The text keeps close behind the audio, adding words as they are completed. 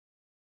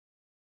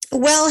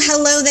Well,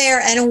 hello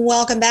there, and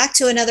welcome back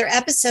to another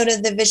episode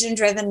of the Vision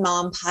Driven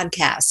Mom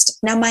podcast.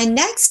 Now, my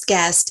next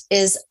guest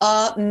is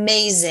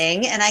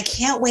amazing, and I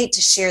can't wait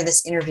to share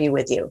this interview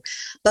with you.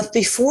 But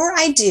before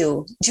I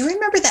do you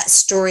remember that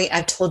story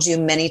I've told you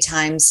many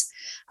times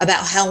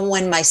about how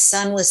when my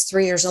son was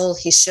 3 years old,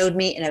 he showed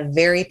me in a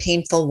very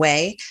painful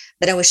way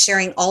that I was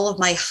sharing all of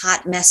my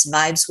hot mess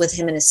vibes with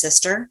him and his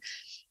sister?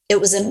 It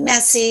was a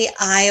messy,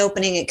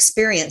 eye-opening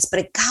experience, but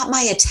it got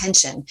my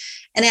attention.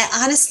 And I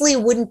honestly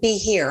wouldn't be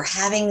here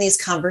having these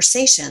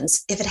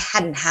conversations if it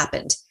hadn't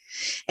happened.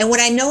 And what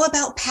I know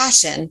about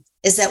passion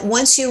is that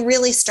once you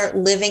really start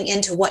living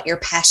into what you're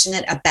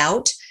passionate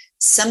about,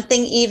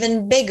 something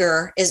even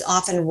bigger is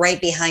often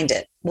right behind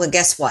it. Well,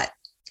 guess what?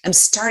 I'm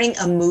starting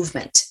a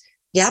movement.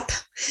 Yep,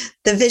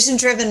 the Vision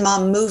Driven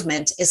Mom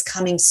movement is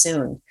coming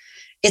soon.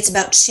 It's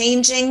about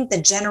changing the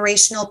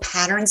generational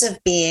patterns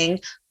of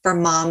being for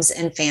moms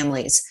and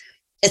families.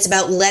 It's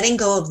about letting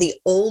go of the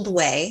old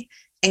way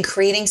and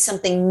creating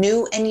something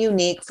new and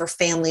unique for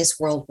families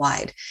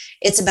worldwide.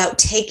 It's about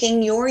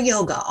taking your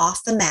yoga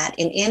off the mat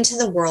and into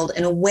the world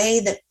in a way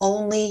that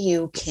only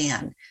you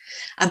can.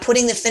 I'm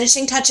putting the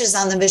finishing touches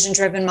on the Vision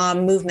Driven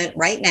Mom movement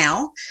right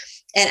now,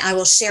 and I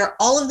will share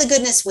all of the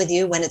goodness with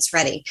you when it's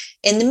ready.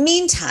 In the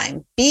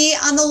meantime, be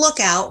on the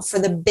lookout for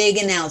the big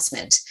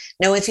announcement.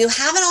 Now, if you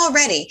haven't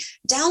already,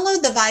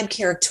 download the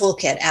VibeCare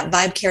Toolkit at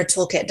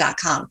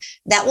vibecaretoolkit.com.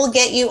 That will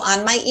get you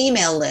on my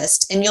email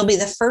list, and you'll be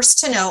the first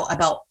to know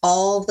about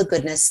all the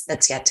goodness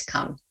that's yet to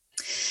come.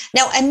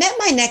 Now, I met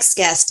my next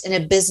guest in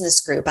a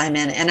business group I'm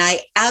in, and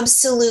I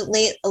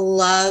absolutely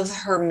love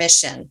her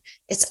mission.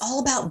 It's all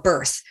about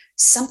birth,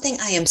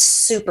 something I am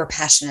super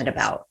passionate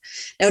about.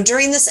 Now,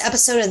 during this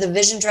episode of the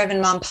Vision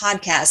Driven Mom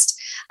podcast,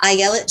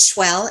 Ayelet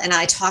Shmuel and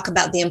I talk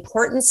about the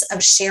importance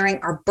of sharing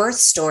our birth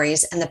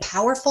stories and the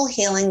powerful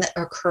healing that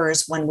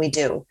occurs when we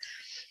do.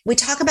 We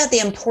talk about the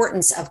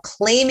importance of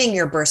claiming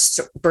your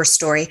birth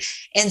story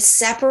and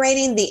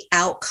separating the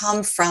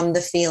outcome from the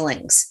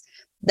feelings,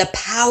 the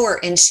power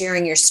in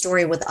sharing your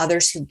story with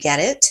others who get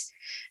it,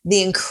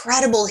 the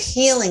incredible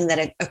healing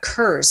that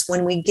occurs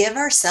when we give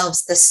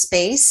ourselves the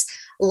space,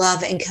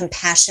 love, and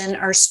compassion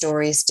our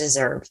stories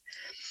deserve.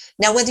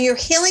 Now, whether you're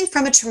healing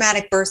from a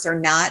traumatic birth or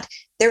not,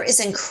 there is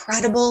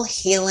incredible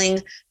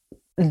healing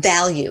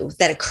value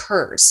that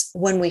occurs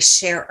when we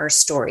share our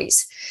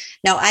stories.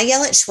 Now,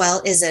 Ayelet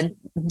Shmuel is a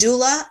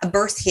doula, a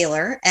birth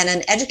healer, and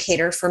an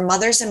educator for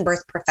mothers and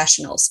birth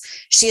professionals.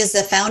 She is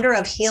the founder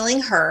of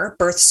Healing Her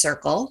Birth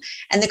Circle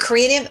and the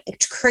creator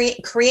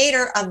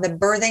of the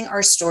Birthing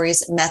Our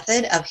Stories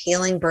method of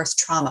healing birth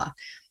trauma.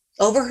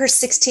 Over her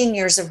 16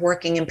 years of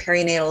working in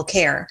perinatal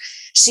care,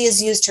 she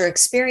has used her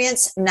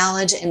experience,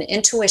 knowledge, and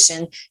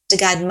intuition to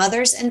guide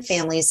mothers and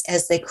families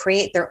as they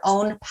create their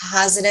own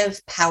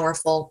positive,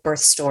 powerful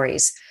birth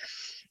stories.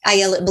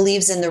 Ayelet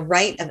believes in the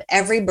right of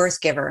every birth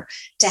giver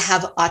to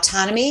have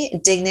autonomy,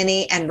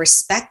 dignity, and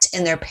respect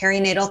in their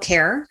perinatal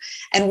care,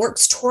 and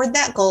works toward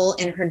that goal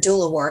in her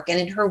doula work and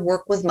in her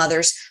work with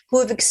mothers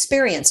who have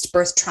experienced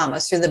birth trauma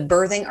through the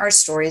Birthing Our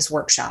Stories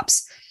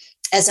workshops.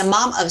 As a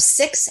mom of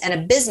 6 and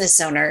a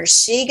business owner,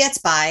 she gets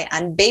by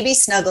on baby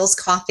snuggles,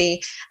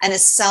 coffee, and a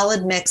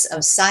solid mix of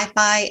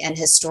sci-fi and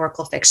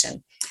historical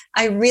fiction.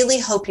 I really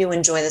hope you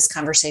enjoy this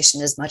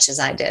conversation as much as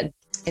I did.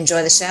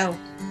 Enjoy the show.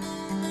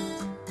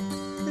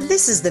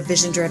 This is the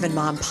Vision Driven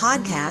Mom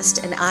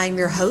podcast, and I'm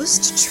your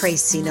host,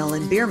 Tracy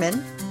Nolan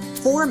Bierman,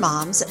 for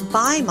moms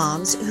by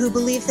moms who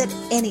believe that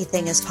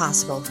anything is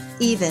possible,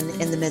 even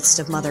in the midst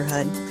of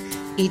motherhood.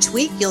 Each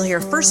week, you'll hear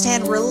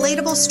firsthand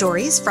relatable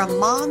stories from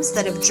moms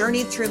that have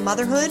journeyed through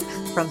motherhood,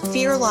 from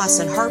fear, loss,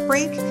 and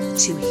heartbreak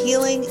to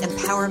healing,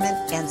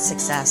 empowerment, and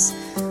success.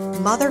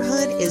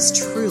 Motherhood is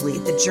truly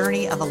the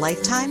journey of a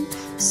lifetime,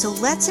 so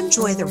let's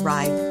enjoy the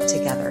ride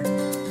together.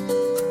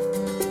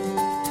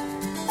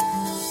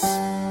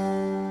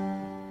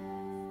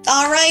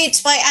 All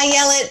right, my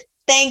Ayelet,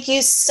 thank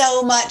you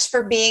so much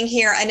for being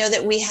here. I know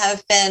that we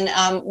have been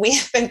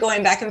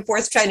going back and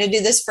forth trying to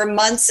do this for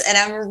months, and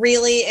I'm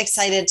really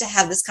excited to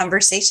have this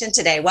conversation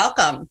today.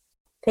 Welcome.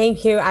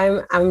 Thank you.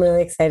 I'm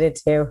really excited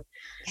too.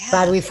 Yeah.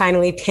 Glad we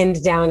finally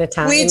pinned down a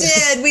time. We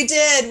did. And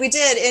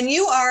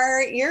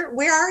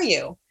where are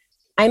you?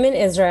 I'm in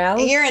Israel.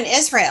 You're in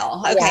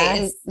Israel. Okay.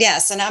 Yes.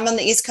 Yes. And I'm on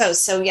the East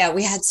Coast. So yeah,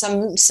 we had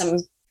some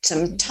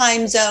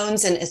time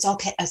zones, and it's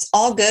okay. It's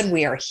all good.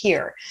 We are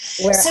here.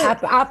 We're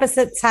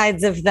opposite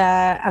sides of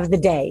the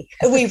day.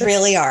 We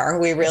really are.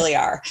 We really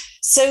are.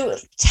 So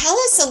tell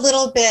us a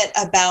little bit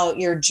about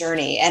your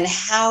journey and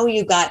how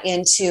you got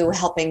into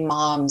helping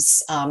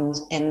moms and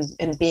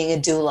being a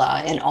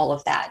doula and all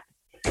of that.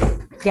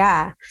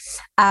 Yeah.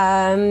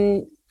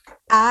 So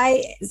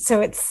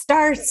it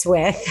starts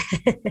with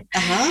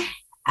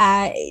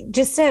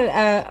just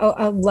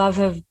a love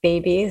of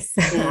babies.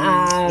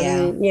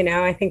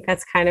 I think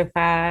that's kind of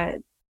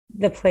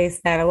the place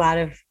that a lot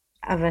of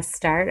us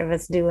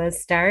doulas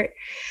start.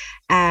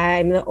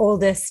 I'm the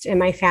oldest in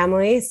my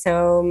family.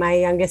 So my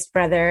youngest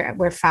brother,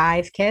 we're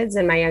 5 kids,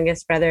 and my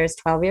youngest brother is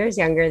 12 years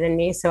younger than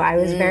me. So I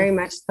was very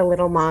much the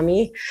little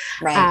mommy.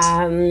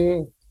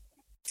 Right.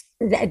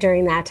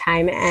 during that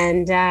time.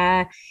 And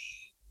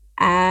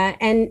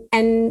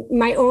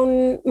my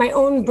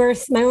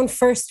own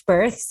first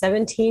birth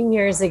 17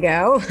 years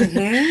ago,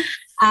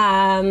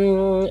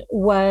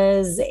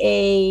 was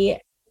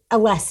a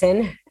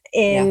lesson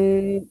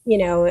in,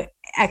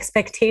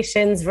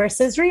 expectations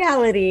versus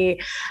reality,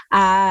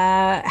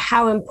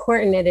 how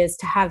important it is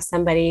to have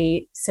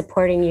somebody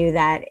supporting you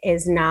that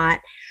is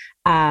not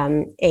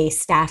a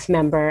staff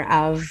member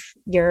of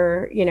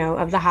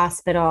of the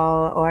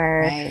hospital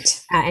or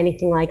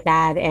anything like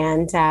that.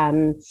 And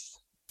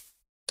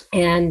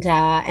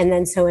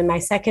then so in my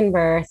second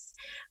birth,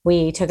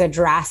 we took a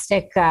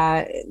drastic,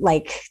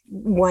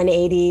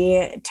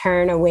 180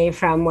 turn away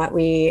from what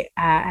we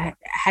had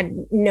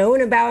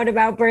known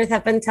about birth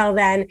up until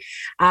then,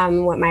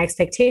 what my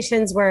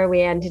expectations were.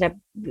 We ended up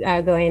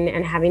going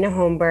and having a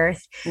home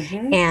birth.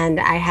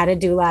 And I had a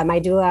doula. My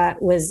doula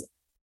was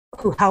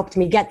who helped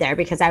me get there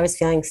because I was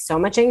feeling so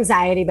much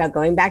anxiety about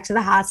going back to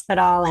the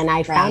hospital. And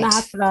I found a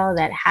hospital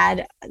that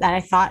I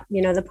thought,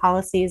 the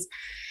policies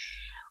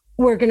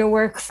were going to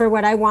work for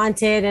what I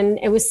wanted. And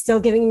it was still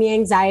giving me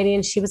anxiety.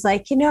 And she was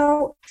like,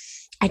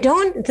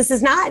 this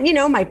is not,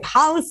 my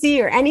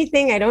policy or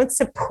anything. I don't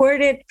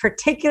support it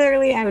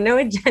particularly. I have no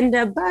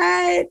agenda,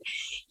 but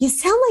you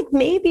sound like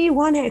maybe you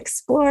want to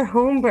explore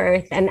home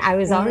birth. And I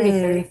was already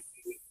 30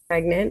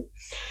 pregnant.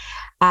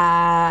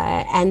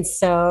 And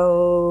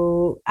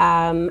so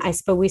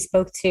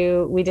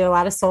we did a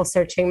lot of soul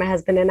searching, my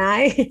husband and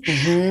I,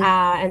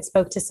 and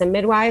spoke to some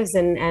midwives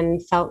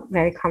and felt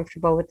very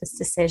comfortable with this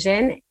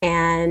decision.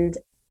 And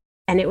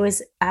it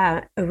was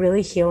a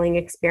really healing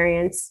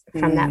experience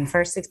from that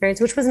first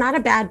experience, which was not a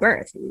bad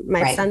birth.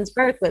 My son's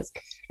birth was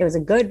a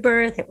good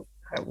birth.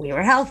 We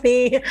were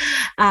healthy,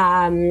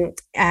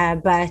 but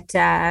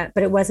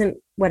it wasn't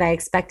what I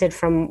expected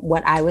from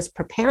what I was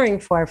preparing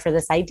for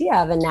this idea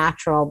of a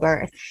natural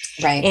birth.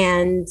 Right.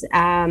 And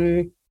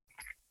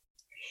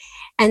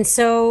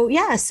so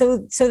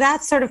that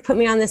sort of put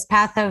me on this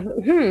path of,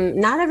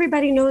 not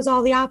everybody knows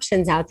all the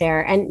options out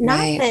there. And not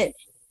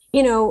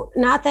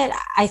that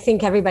I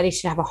think everybody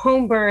should have a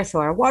home birth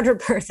or a water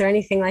birth or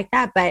anything like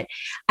that, but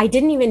I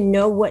didn't even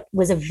know what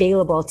was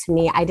available to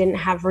me. I didn't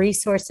have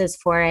resources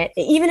for it.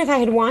 Even if I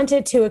had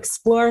wanted to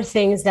explore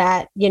things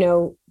that,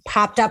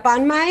 popped up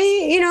on my,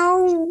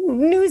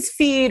 news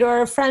feed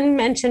or a friend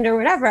mentioned or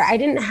whatever, I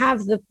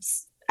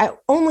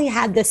only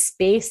had the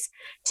space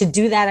to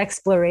do that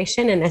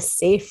exploration in a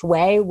safe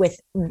way with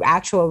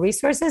actual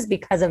resources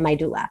because of my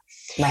doula.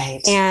 Right.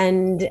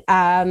 And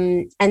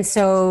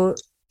so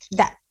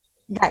that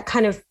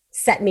kind of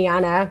set me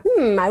on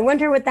I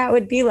wonder what that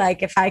would be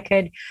like if I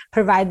could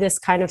provide this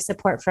kind of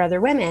support for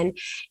other women.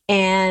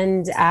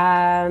 And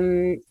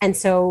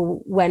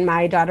so when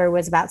my daughter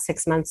was about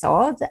 6 months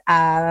old,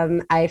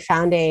 I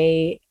found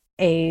a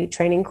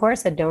training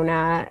course, a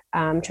DONA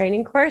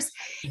training course.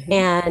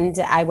 And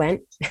I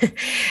went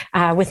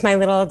with my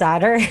little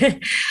daughter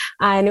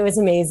and it was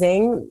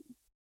amazing.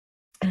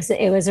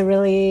 It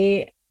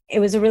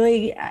was a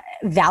really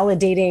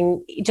validating,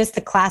 just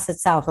the class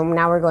itself. And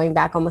now we're going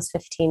back almost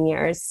 15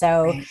 years.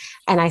 So,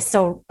 and I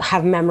still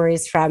have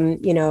memories from,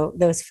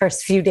 those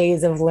first few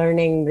days of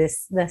learning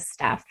this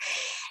stuff.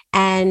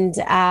 And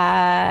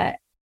I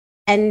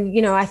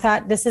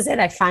thought, this is it.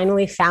 I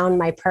finally found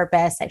my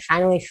purpose. I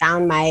finally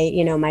found my,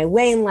 my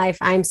way in life.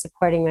 I'm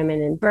supporting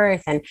women in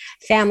birth and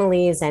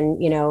families and,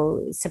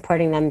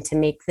 supporting them to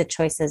make the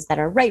choices that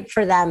are right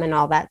for them and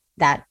all that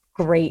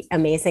great,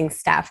 amazing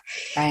stuff.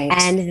 Right.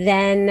 And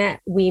then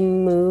we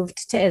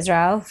moved to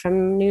Israel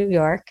from New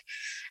York.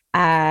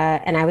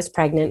 And I was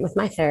pregnant with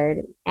my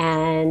third.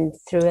 And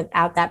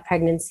throughout that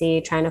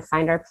pregnancy, trying to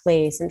find our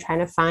place and trying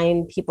to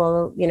find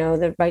people,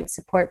 the right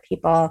support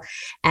people,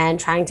 and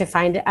trying to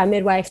find a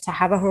midwife to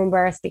have a home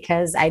birth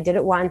because I did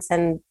it once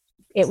and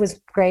it was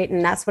great.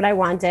 And that's what I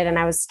wanted. And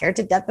I was scared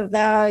to death of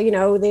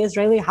the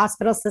Israeli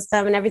hospital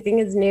system and everything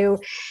is new.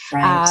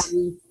 Right.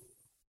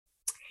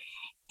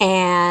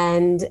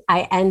 And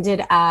I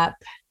ended up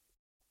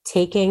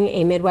taking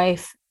a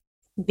midwife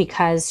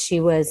because she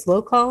was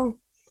local.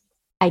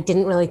 I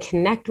didn't really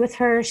connect with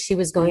her. She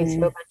was going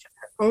through a bunch of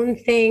her own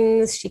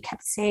things. She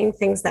kept saying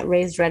things that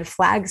raised red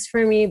flags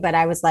for me, but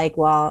I was like,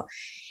 well,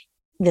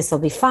 this will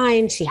be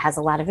fine. She has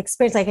a lot of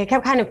experience. Like I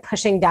kept kind of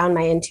pushing down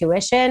my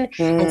intuition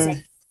and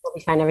saying, we'll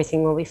be fine.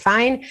 Everything will be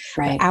fine.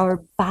 Right. But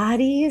our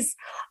bodies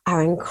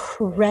are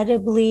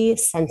incredibly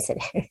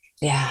sensitive.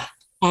 Yeah.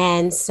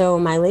 And so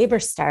my labor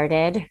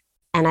started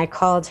and I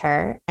called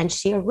her and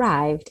she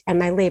arrived and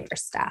my labor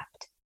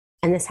stopped.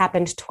 And this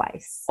happened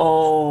twice.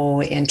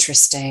 Oh,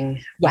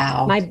 interesting.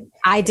 Yeah, wow.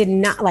 I did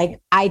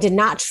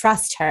not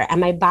trust her.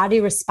 And my body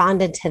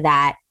responded to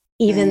that,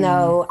 even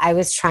though I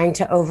was trying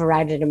to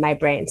override it in my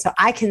brain. So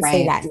I can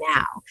say that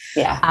now.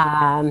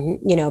 Yeah.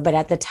 But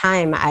at the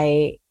time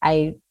I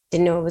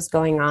didn't know what was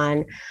going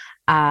on.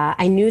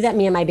 I knew that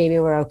me and my baby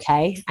were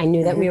okay. I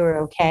knew that we were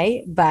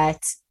okay,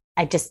 but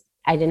I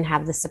didn't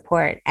have the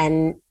support.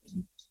 And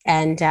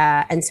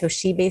so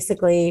she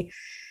basically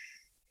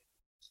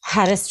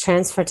had us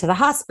transferred to the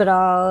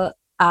hospital.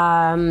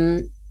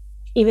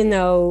 even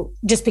though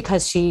just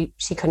because she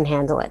couldn't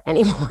handle it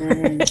anymore.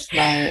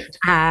 Right.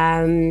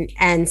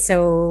 And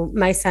so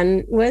my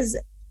son was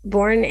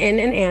born in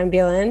an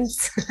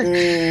ambulance.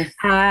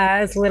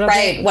 As little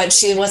right. bit. What,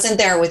 she wasn't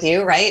there with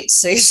you, right?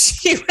 So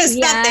she was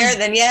not there.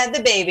 Then you had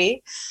the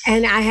baby.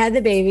 And I had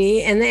the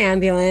baby in the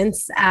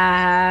ambulance.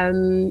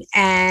 And,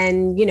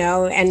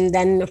 and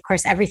then of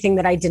course, everything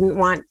that I didn't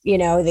want,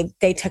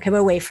 they took him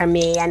away from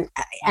me, and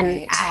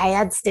right. I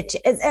had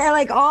stitches,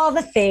 like all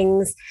the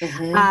things.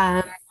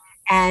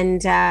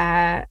 And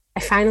I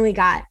finally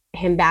got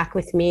him back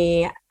with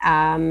me.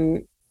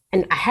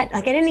 And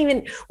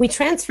we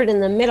transferred in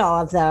the middle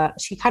of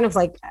she kind of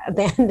like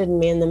abandoned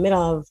me in the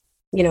middle of,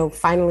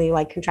 finally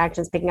like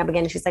contractions picking up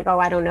again. She's like, oh,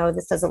 I don't know,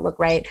 this doesn't look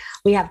right.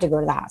 We have to go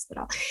to the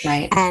hospital.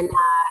 Right. And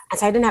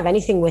so I didn't have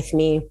anything with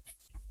me.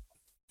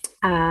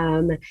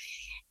 And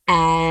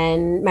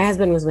my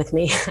husband was with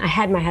me. I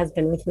had my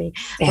husband with me,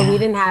 but we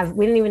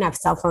didn't even have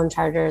cell phone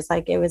chargers.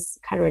 Like, it was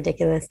kind of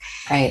ridiculous.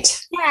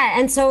 Right. Yeah.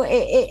 And so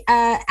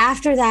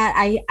after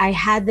that, I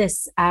had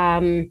this,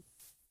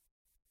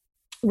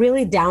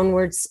 really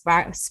downward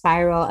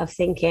spiral of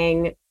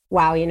thinking,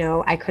 wow,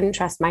 I couldn't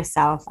trust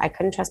myself. I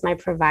couldn't trust my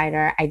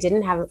provider. I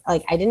didn't even,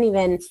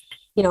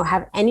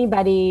 have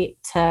anybody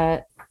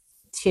to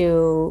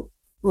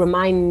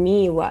remind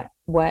me what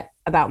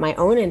about my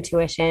own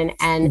intuition,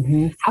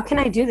 and how can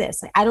I do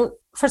this?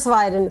 First of all,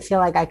 I didn't feel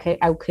like I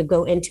could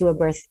go into a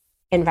birth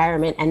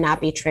environment and not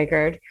be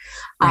triggered.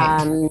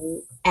 Right.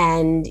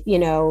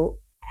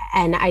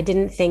 And I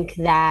didn't think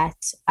that,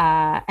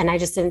 and I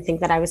just didn't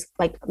think that I was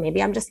like,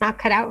 maybe I'm just not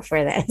cut out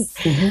for this,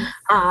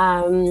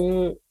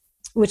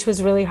 which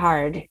was really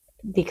hard,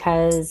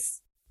 because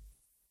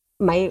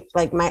I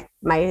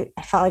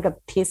felt like a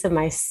piece of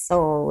my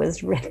soul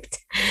was ripped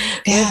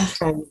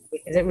from me,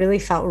 because it really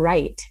felt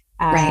right,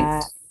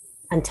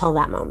 until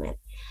that moment.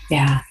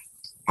 Yeah.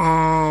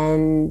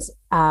 And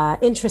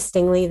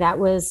interestingly, that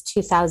was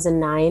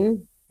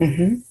 2009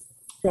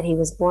 that he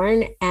was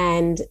born,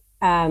 and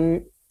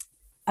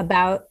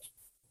about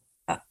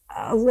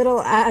a little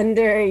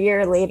under a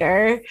year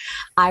later,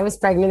 I was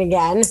pregnant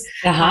again,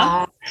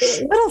 a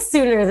little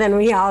sooner than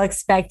we all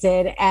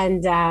expected.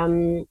 And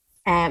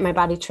my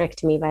body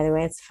tricked me, by the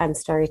way. It's a fun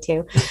story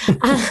too.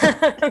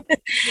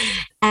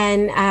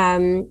 And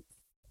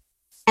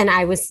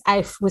I was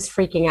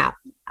freaking out.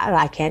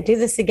 I can't do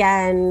this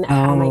again.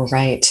 Oh,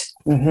 right.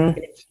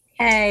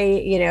 Hey,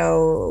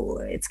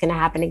 it's going to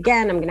happen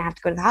again. I'm going to have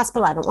to go to the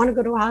hospital. I don't want to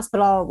go to a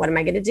hospital. What am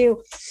I going to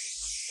do?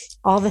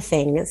 All the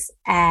things.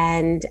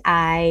 And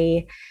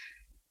I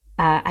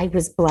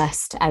was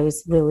blessed. I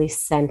was really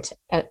sent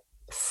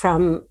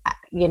from,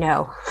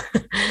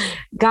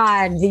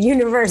 God, the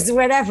universe,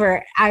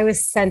 whatever. I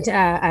was sent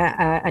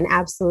an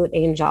absolute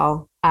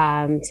angel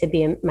to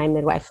be my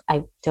midwife.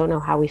 I don't know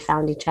how we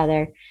found each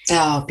other.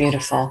 Oh,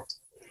 beautiful.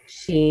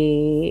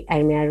 I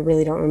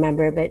really don't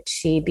remember, but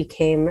she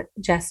became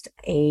just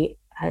a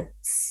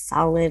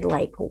solid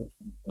like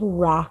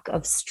rock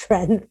of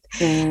strength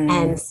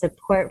and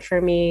support for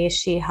me.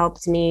 She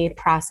helped me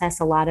process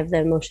a lot of the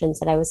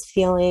emotions that I was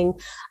feeling.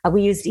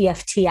 We used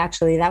EFT,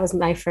 actually. That was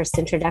my first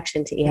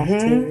introduction to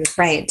EFT.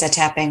 Right, the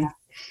tapping.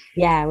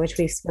 Yeah, which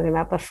we've spoken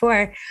about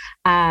before,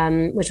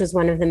 which was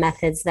one of the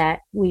methods that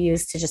we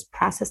used to just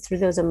process through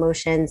those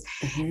emotions.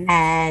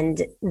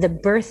 And the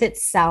birth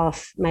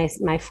itself,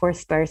 my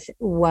fourth birth,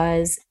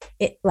 was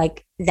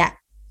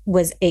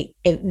a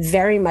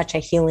very much a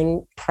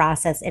healing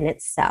process in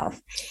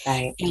itself.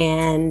 Right.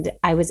 And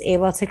I was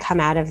able to come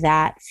out of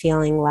that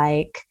feeling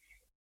like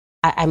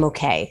I'm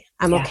okay.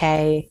 I'm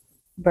okay.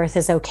 Birth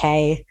is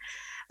okay.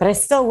 But I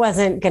still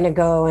wasn't going to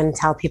go and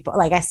tell people,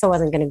 like, I still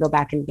wasn't going to go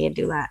back and be a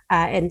doula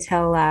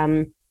until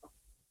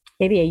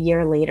maybe a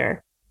year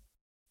later.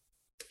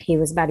 He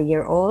was about a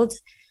year old.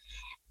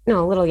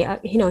 No, a little,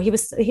 he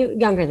was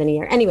younger than a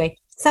year. Anyway,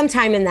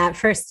 sometime in that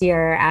first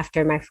year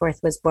after my fourth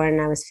was born,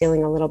 I was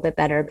feeling a little bit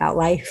better about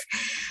life.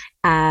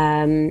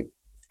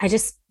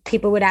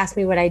 People would ask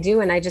me what I do,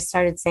 and I just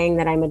started saying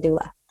that I'm a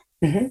doula.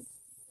 And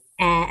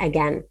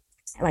again,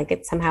 like,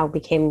 it somehow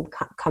became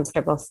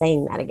comfortable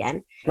saying that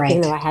again,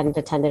 even though I hadn't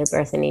attended a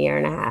birth in a year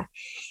and a half.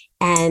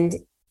 And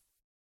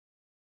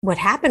what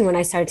happened when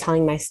I started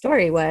telling my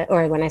story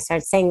when I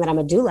started saying that I'm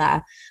a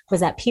doula,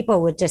 was that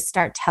people would just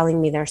start telling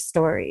me their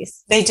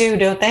stories. They do,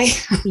 don't they?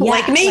 Yeah,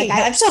 like me,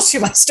 I've told you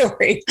my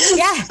story.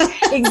 Yeah,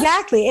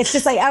 exactly. It's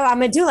just like, oh,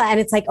 I'm a doula. And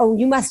it's like, oh,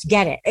 you must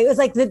get it. It was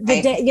like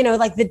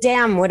like the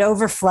dam would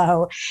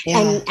overflow,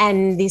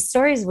 and these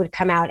stories would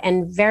come out,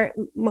 and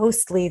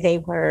mostly they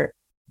were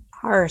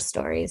horror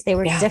stories. They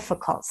were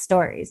difficult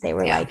stories. They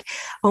were like,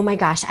 oh my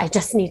gosh, I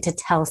just need to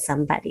tell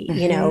somebody,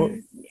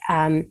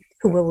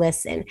 who will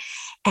listen.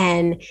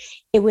 And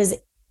it was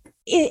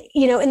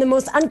in the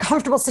most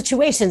uncomfortable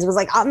situations. It was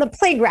like on the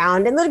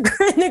playground, in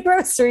the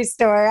grocery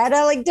store, at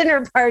a like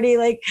dinner party,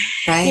 like,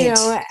 right.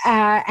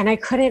 And I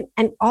couldn't,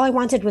 and all I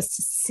wanted was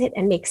to sit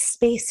and make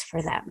space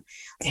for them.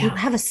 Yeah. You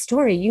have a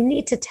story. You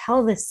need to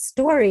tell this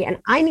story and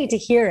I need to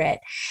hear it.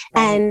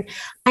 Right. And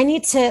I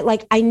need to,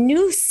 like, I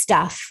knew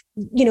stuff,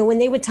 when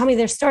they would tell me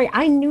their story,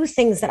 I knew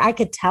things that I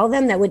could tell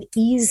them that would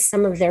ease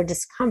some of their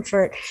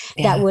discomfort,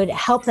 that would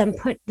help them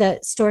put the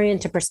story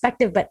into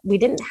perspective, but we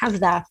didn't have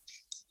the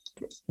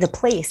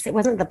place. It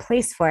wasn't the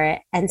place for it.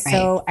 And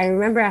so I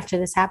remember after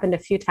this happened a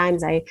few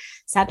times, I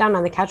sat down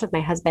on the couch with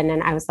my husband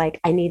and I was like,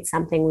 I need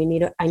something.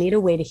 I need a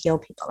way to heal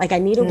people. Like I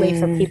need a way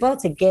for people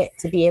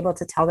to be able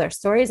to tell their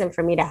stories and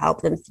for me to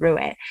help them through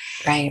it.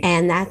 Right.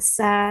 And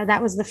that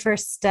was the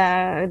first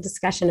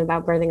discussion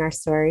about birthing our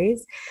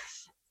stories.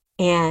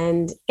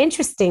 And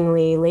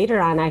interestingly,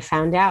 later on, I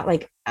found out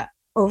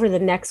over the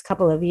next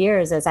couple of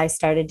years, as I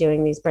started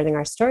doing these Birthing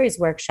Our Stories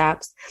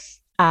workshops,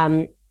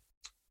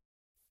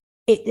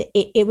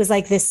 it was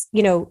like this,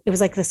 it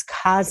was like this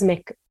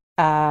cosmic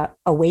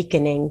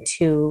awakening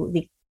to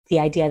the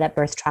idea that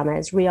birth trauma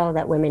is real,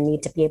 that women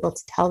need to be able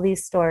to tell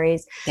these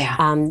stories,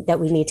 that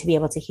we need to be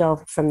able to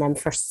heal from them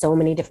for so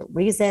many different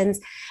reasons.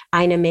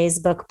 Ina May's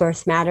book,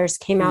 Birth Matters,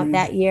 came out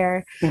that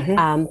year.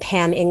 Mm-hmm.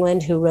 Pam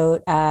England, who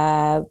wrote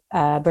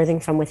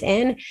Birthing from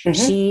Within,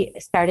 she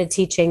started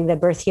teaching the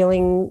birth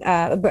healing,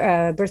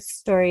 birth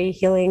story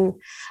healing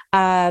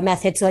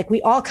method. So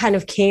we all kind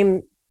of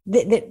came,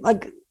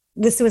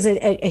 this was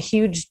a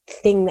huge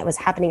thing that was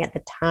happening at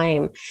the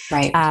time.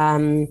 Right.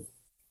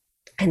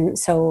 And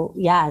so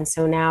now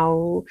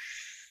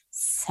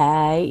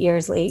 9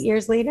 years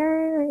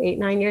later,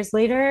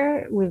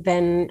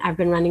 I've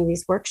been running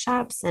these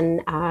workshops,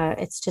 and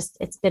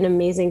it's been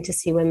amazing to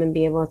see women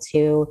be able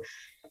to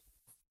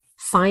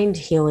find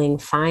healing,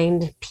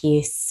 find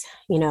peace,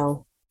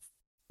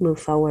 move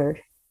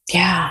forward.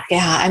 Yeah.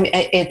 I mean,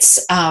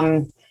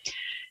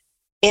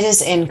 it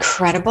is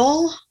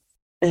incredible.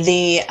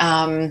 The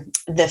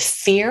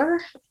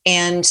fear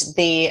and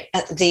the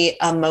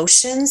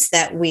emotions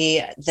that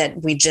we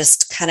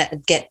just kind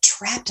of get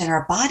trapped in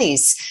our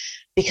bodies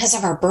because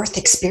of our birth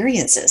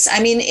experiences.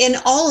 I mean, in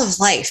all of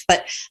life,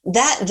 but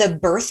the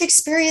birth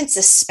experience,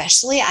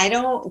 especially,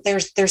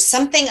 there's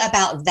something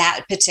about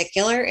that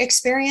particular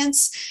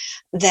experience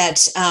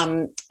that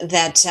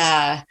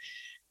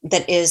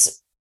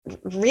is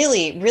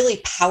really,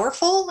 really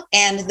powerful.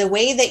 And the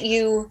way that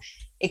you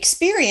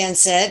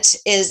experience it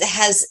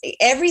has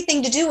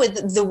everything to do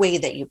with the way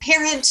that you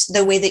parent,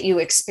 the way that you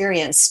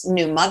experience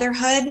new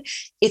motherhood.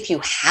 If you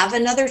have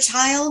another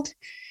child,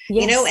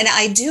 and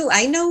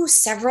I know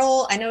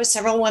several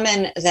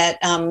women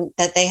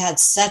that they had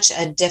such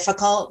a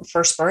difficult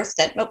first birth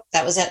that, nope,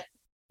 that was it.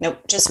 Nope,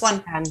 just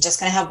one. I'm just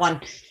going to have one.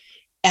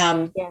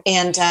 And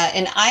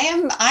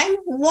I'm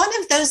one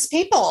of those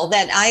people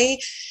that my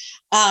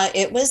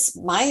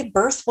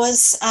birth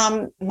was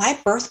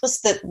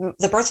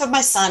the birth of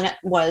my son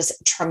was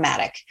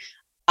traumatic.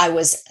 I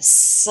was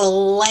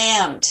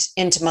slammed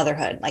into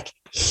motherhood. Like,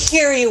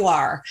 here you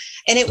are.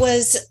 And it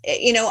was,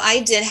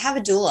 I did have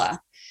a doula,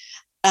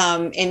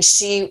 and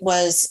she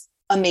was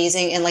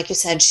amazing. And like you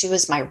said, she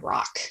was my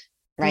rock.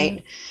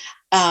 Right.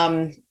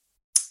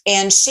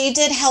 And she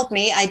did help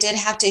me.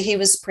 He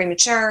was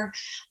premature,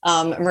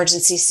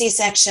 emergency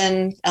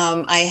C-section.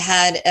 I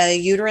had a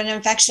uterine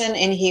infection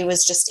and he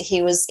was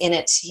in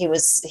it. He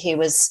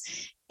was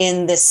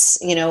in this,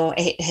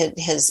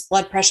 his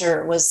blood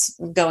pressure was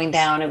going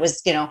down. It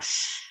was,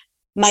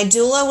 my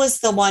doula was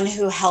the one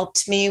who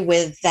helped me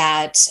with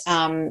that,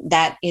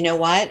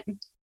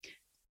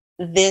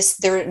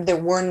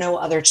 there were no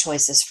other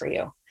choices for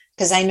you.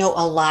 Because I know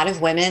a lot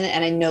of women,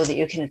 and I know that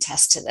you can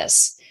attest to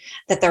this,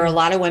 that there are a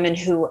lot of women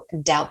who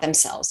doubt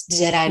themselves.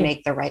 Did I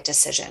make the right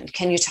decision?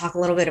 Can you talk a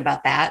little bit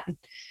about that?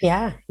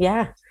 Yeah,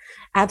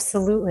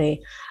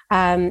 absolutely.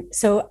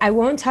 So I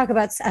won't talk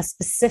about a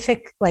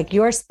specific, like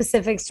your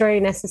specific story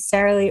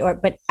necessarily,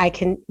 but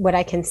what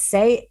I can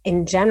say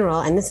in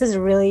general, and this is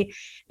really,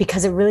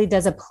 because it really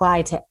does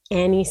apply to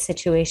any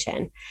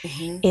situation,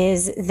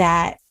 is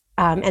that,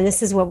 and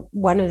this is what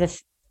one of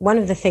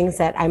the things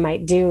that I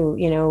might do,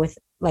 with,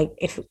 like,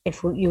 if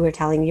you were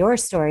telling your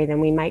story,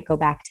 then we might go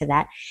back to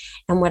that.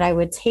 And what I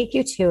would take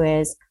you to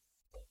is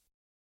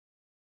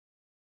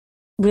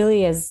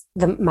really is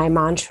my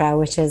mantra,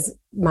 which is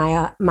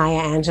Maya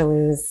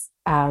Angelou's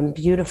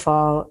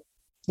beautiful,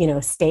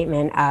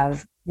 statement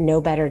of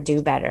know better,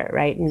 do better,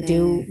 right? And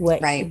do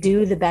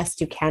the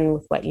best you can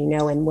with what you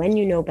know. And when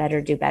you know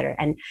better, do better.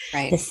 And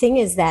the thing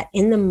is that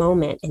in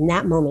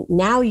that moment,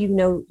 now you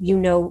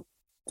know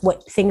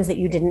what things that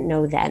you didn't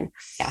know then.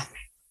 Yeah.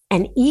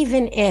 And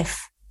even if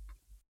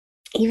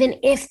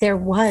there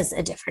was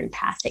a different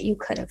path that you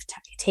could have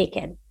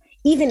taken,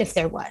 even if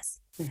there was,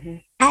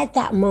 at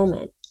that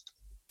moment,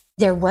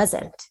 there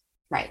wasn't.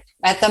 Right.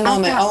 At the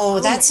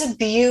moment. That's a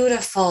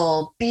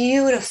beautiful,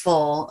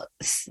 beautiful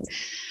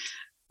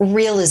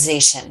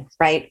realization,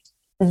 right?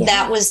 Yeah.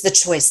 That was the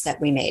choice that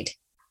we made,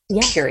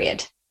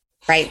 period.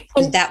 Right.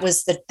 And that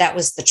was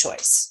the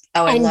choice.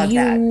 Oh, I love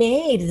that. And you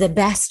made the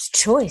best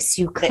choice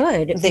you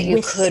could. That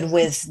you could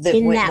with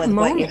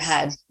what you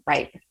had.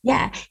 Right.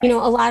 Yeah. Right. You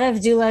know, a lot of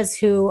doulas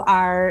who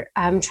are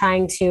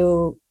trying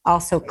to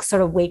also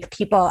sort of wake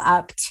people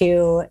up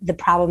to the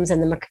problems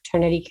in the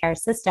maternity care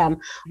system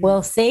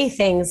will say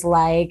things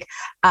like,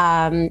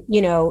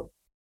 you know,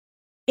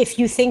 if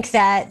you think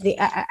that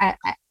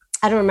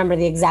I don't remember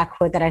the exact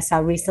quote that I saw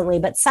recently,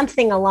 but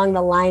something along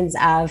the lines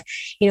of,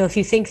 you know, if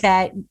you think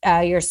that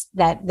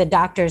that the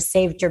doctors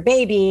saved your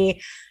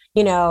baby,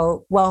 you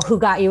know, well, who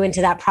got you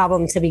into that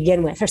problem to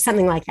begin with, or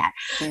something like that.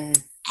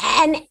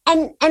 And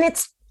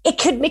it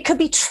could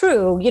be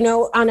true, you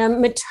know, on a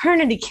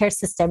maternity care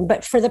system,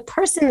 but for the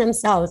person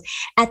themselves,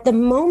 at the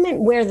moment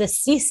where the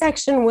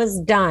C-section was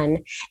done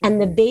and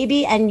the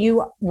baby and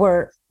you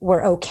were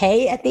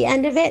okay at the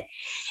end of it,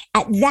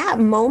 at that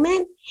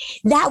moment,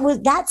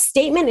 that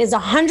statement is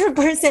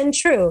 100%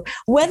 true.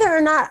 Whether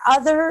or not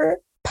other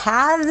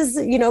paths,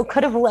 you know,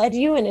 could have led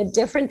you in a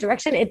different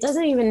direction, it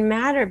doesn't even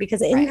matter,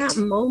 because in that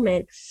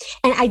moment,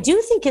 and I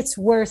do think it's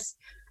worth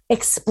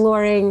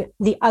exploring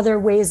the other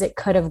ways it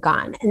could have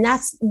gone.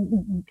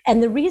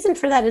 And the reason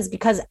for that is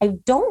because I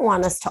don't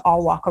want us to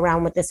all walk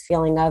around with this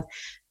feeling of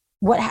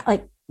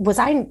was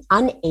I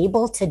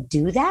unable to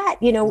do that?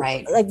 You know,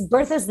 like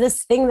birth is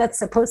this thing that's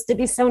supposed to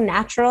be so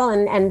natural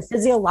and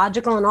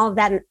physiological and all of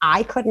that, and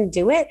I couldn't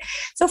do it.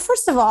 So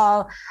first of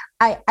all,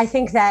 I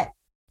think that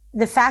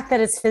the fact that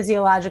it's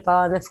physiological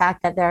and the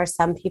fact that there are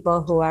some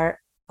people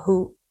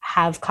who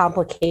have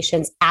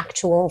complications,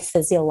 actual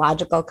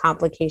physiological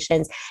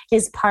complications,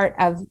 is part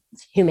of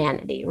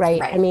humanity,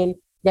 right? I mean,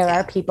 there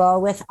are people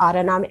with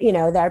autonomic, you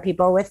know, there are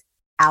people with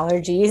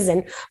allergies,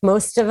 and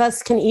most of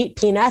us can eat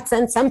peanuts,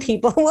 and some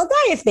people will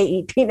die if they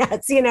eat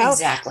peanuts, you know.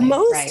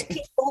 Most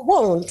people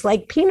won't.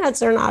 Like,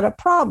 peanuts are not a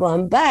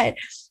problem, but,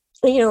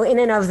 you know, in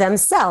and of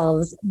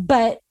themselves.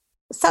 But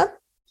so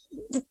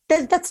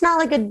that's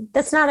not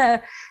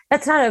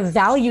a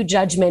value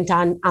judgment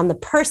on the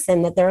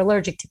person that they're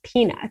allergic to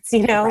peanuts,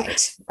 you know.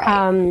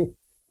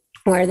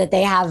 Or that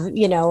they have,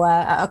 you know,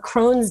 a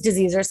Crohn's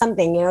disease or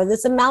something, you know,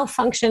 there's a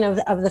malfunction of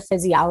the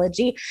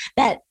physiology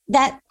that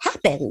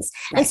happens.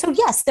 And so,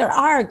 yes, there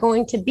are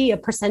going to be a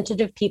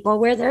percentage of people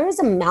where there is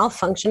a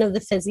malfunction of the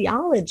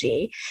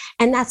physiology,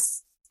 and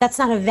that's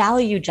not a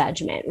value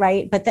judgment,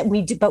 right? But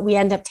we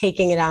end up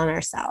taking it on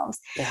ourselves.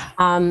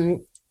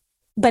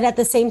 But at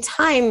the same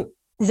time,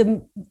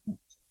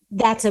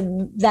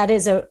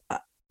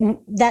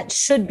 that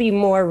should be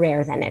more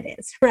rare than it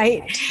is,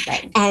 right?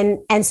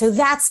 And so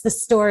that's the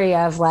story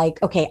of,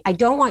 like, okay, I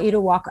don't want you to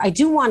walk. I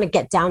do want to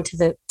get down to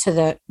the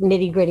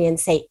nitty gritty and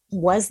say,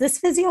 was this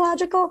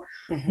physiological?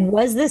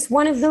 Was this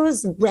one of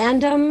those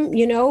random,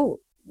 you know,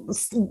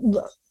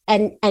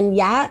 and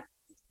yeah,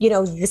 you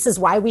know, this is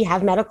why we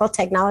have medical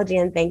technology,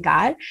 and thank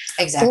God.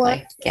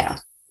 Or,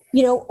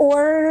 you know,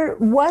 or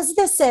was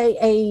this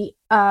a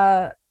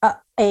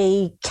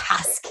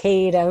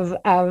cascade of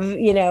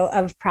you know,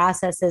 of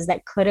processes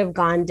that could have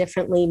gone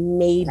differently,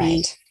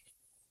 maybe.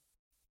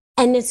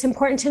 And it's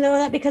important to know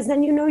that, because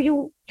then, you know,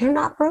 you're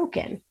not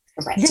broken.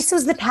 This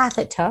was the path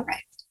it took.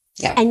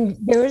 And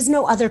there is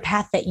no other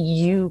path that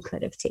you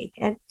could have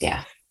taken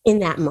in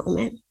that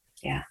moment.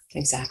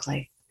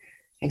 Exactly.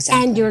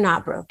 And you're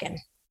not broken.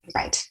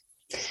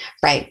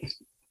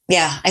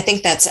 Yeah, I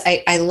think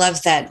I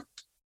love that.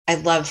 I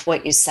love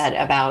what you said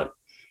about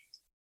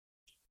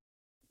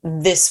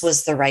this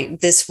was the right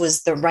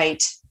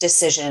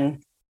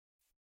decision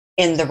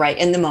in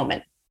the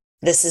moment.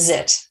 This is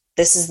it.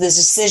 This is the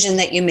decision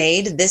that you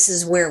made. This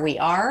is where we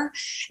are,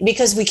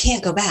 because we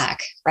can't go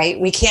back, right?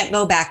 We can't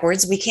go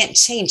backwards. We can't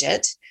change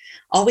it.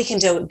 All we can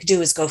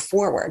do is go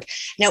forward.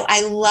 Now,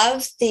 I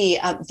love the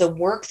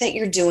work that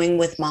you're doing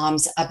with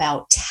moms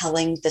about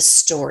telling the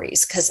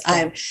stories, because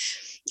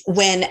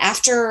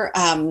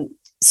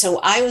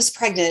so I was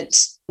pregnant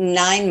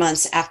 9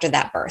 months after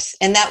that birth.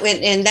 And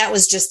that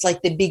was just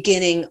like the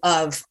beginning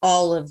of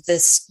all of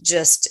this.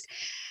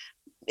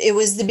 It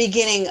was the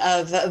beginning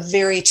of a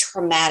very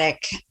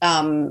traumatic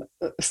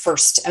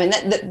first. I mean,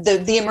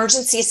 the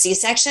emergency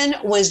C-section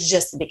was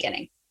just the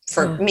beginning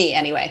for me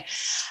anyway.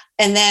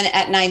 And then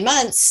at 9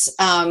 months,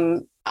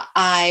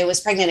 I was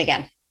pregnant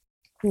again.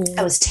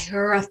 I was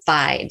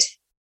terrified.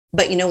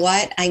 But you know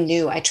what? I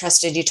knew, I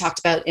trusted. You talked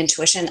about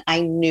intuition.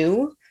 I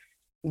knew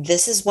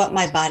this is what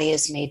my body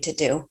is made to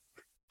do.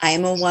 I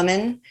am a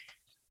woman.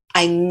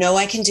 I know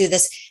I can do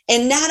this.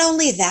 And not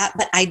only that,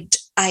 but I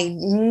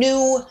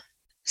knew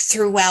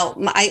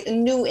I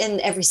knew in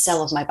every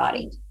cell of my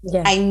body.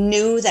 I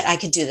knew that I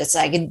could do this.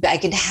 I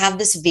could have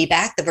this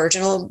VBAC, the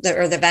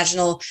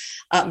vaginal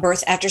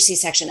birth after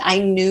C-section. I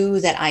knew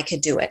that I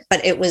could do it,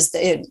 but it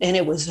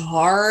was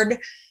hard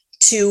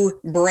to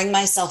bring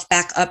myself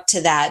back up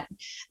to that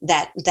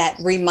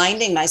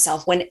reminding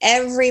myself, when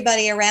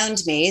everybody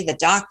around me, the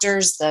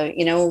doctors,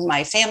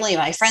 my family,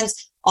 my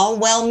friends, all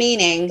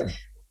well-meaning,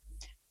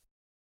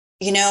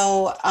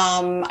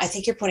 I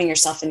think you're putting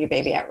yourself and your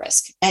baby at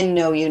risk. And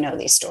no, you know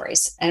these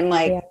stories. And I'm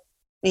like,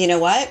 you know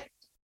what?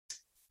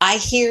 I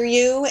hear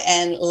you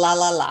and la,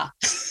 la, la.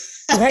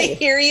 Right, I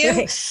hear you.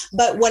 right.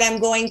 But what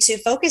I'm going to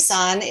focus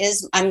on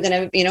is I'm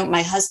going to,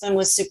 my husband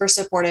was super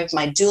supportive.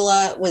 My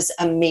doula was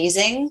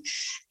amazing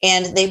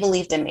and they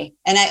believed in me.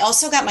 And I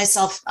also got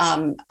myself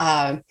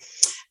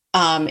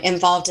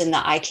involved in the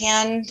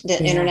ICAN,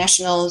 the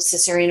International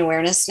Cesarean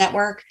Awareness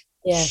Network,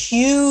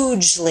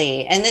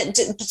 hugely. And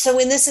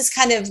this is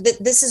kind of,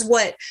 this is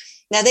what,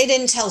 now they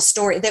didn't tell a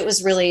story that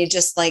was really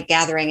just like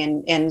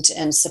gathering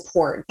and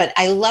support, but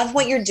I love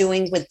what you're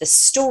doing with the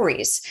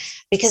stories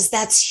because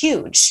that's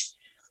huge.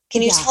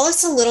 Can you tell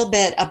us a little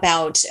bit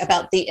about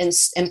the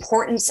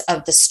importance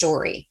of the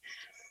story?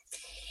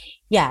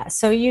 Yeah.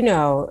 So,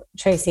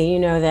 Tracy,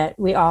 that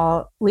we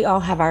all have we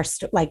all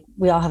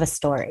have a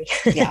story.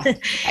 Yeah.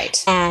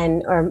 Right.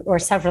 And, or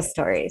several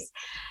stories.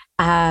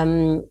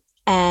 And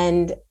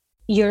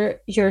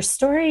your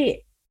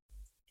story,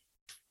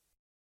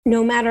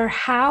 no matter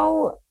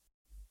how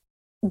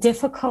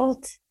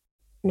difficult,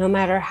 no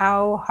matter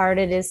how hard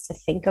it is to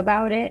think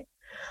about it,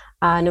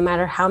 no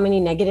matter how many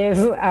negative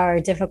or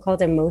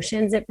difficult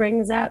emotions it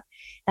brings up,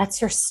 that's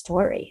your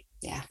story.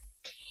 Yeah.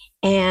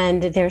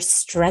 And there's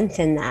strength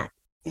in that.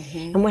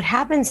 Mm-hmm. And what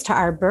happens to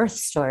our birth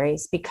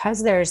stories,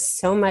 because there's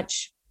so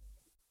much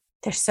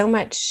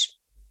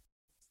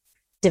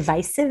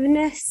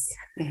divisiveness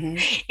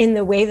in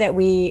the way that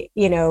we,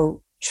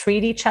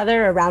 treat each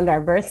other around our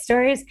birth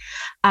stories.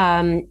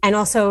 And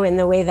also in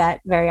the way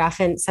that very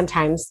often,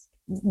 sometimes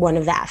one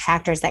of the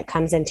factors that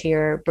comes into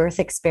your birth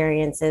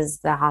experience is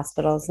the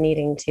hospitals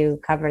needing to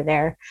cover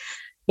their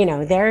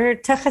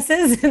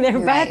tuchuses and their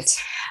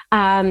butts.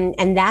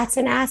 And that's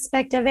an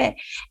aspect of it.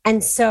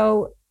 And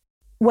so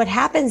what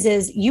happens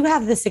is you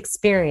have this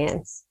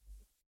experience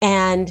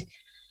and,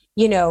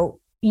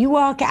 you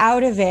walk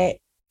out of it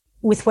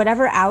with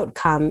whatever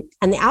outcome,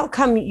 and the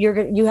outcome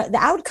the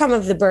outcome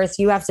of the birth,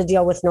 you have to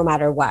deal with no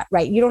matter what,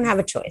 right? You don't have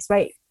a choice,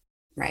 right?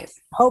 Right.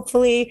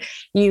 Hopefully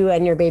you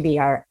and your baby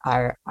are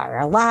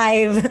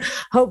alive,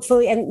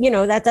 hopefully. And,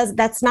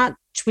 that's not,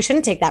 we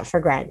shouldn't take that for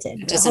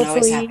granted. It doesn't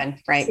always happen,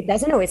 right? It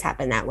doesn't always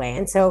happen that way.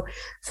 And so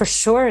for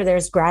sure,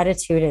 there's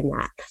gratitude in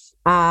that.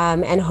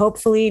 And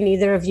hopefully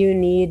neither of you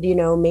need,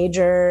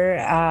 major,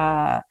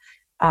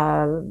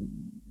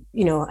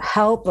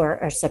 help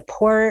or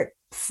support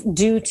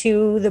due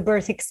to the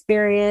birth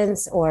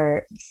experience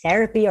or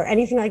therapy or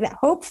anything like that.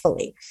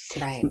 Hopefully.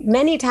 Right.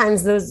 Many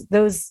times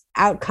those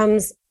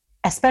outcomes,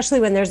 especially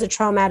when there's a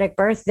traumatic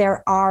birth,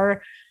 there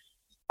are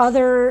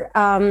other,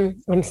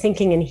 I'm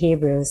thinking in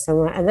Hebrew.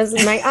 So this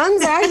is my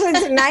ums actually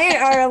tonight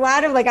are a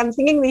lot of I'm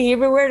thinking the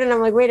Hebrew word and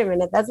I'm like, wait a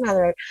minute, that's not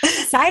the right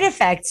side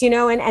effects,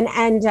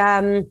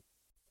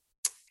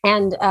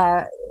 and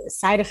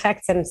side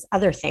effects and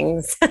other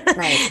things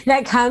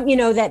that come,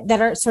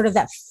 that are sort of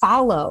that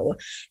follow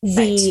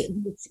the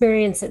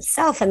experience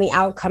itself and the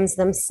outcomes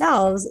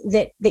themselves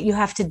that you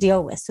have to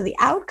deal with. So the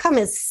outcome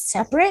is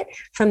separate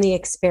from the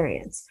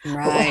experience.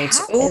 Right.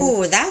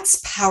 Oh, that's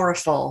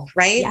powerful,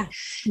 right? Yeah.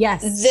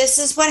 Yes. This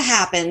is what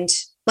happened.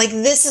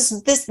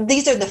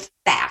 These are the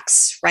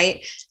facts,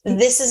 right?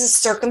 This is a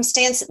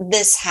circumstance.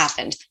 This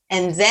happened.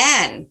 And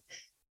then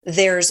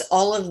there's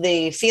all of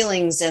the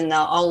feelings and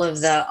all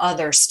of the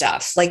other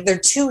stuff. They're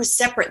two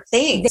separate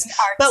things,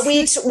 but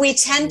we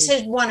tend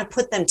to want to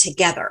put them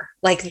together.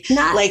 But they're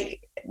not. Only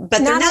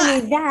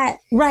that,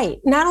 right.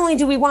 Not only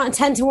do we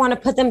tend to want to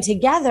put them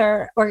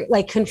together or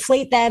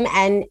conflate them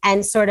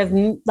and sort of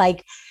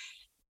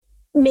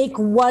make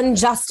one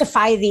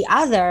justify the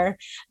other,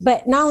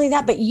 but not only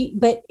that, but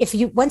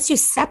once you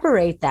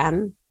separate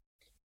them,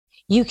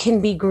 you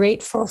can be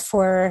grateful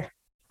for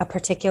a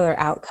particular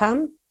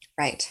outcome.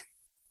 Right.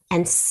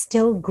 And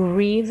still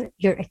grieve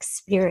your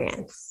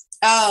experience.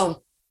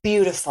 Oh,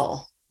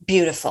 beautiful,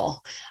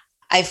 beautiful.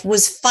 I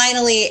was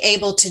finally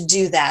able to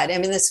do that. I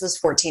mean, this was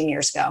 14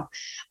 years ago,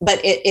 but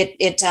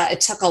it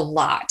took a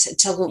lot. It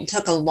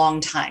took a long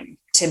time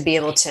to be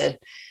able to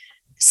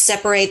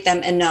separate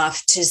them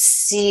enough to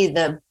see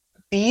the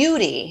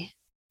beauty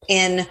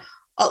in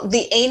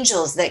the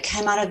angels that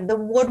came out of the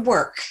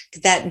woodwork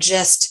that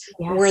just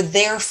were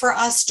there for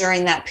us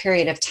during that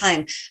period of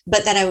time,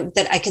 but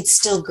that I could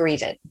still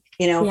grieve it.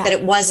 That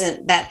it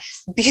wasn't that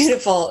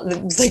beautiful,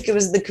 it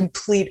was the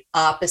complete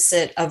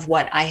opposite of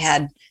what I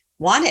had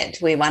wanted.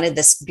 We wanted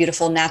this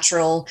beautiful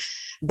natural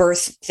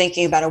birth,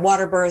 thinking about a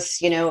water birth,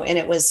 and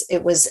it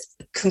was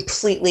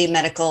completely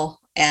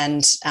medical.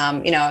 And,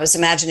 I was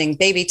imagining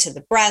baby to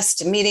the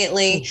breast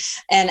immediately,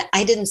 and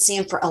I didn't see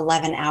him for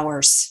 11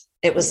 hours.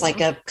 It was like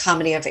a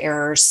comedy of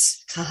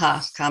errors,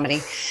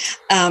 comedy.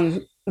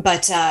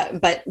 But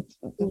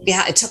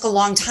it took a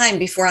long time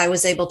before I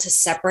was able to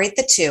separate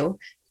the two.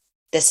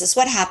 This is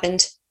what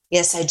happened.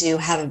 Yes, I do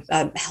have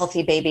a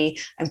healthy baby.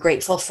 I'm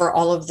grateful for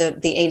all of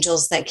the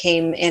angels that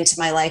came into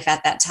my life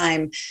at that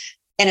time.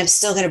 And I'm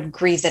still going to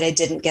grieve that I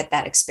didn't get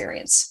that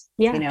experience.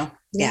 Yeah.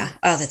 Yeah.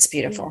 Oh, that's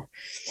beautiful.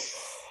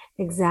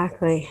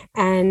 Exactly.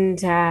 And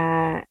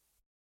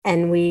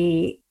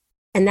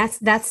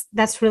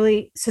that's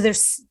really, so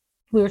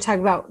we were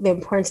talking about the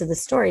importance of the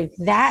story.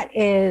 That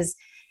is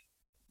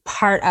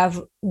part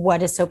of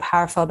what is so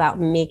powerful about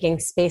making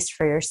space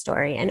for your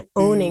story and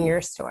owning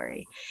your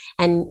story.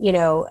 And,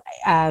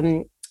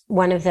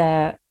 one of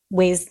the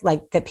ways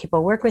like that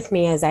people work with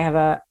me is I have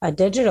a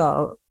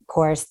digital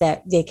course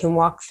that they can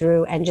walk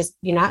through, and just,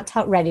 you're not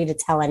ready to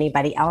tell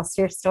anybody else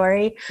your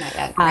story. Not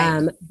yet,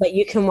 right. But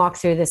you can walk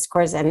through this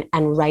course and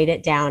write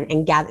it down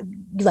and gather,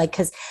 like,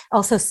 because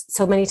also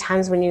so many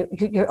times when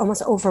you're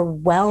almost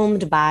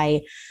overwhelmed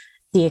by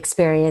the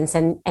experience,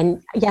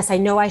 and yes, I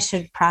know I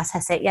should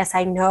process it. Yes,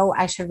 I know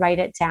I should write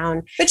it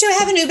down. But you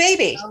have a new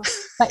baby.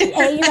 But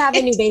A, you have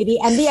a new baby,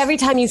 and B, every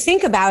time you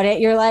think about it,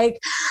 you're like,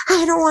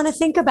 I don't want to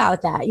think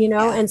about that,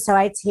 Yeah. And so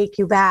I take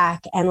you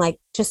back and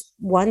like just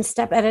one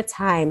step at a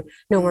time.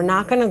 No, we're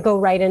not going to go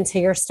right into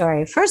your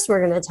story. First,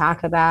 we're going to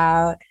talk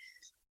about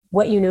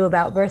what you knew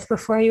about birth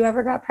before you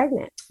ever got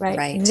pregnant,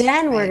 right?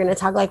 Then we're going to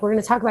talk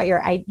about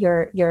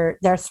your.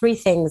 There are three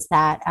things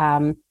that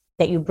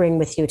that you bring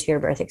with you to your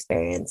birth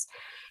experience.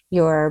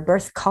 Your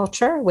birth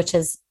culture, which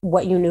is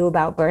what you knew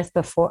about birth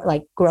before,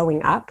 like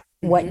growing up,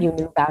 what you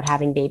knew about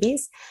having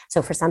babies.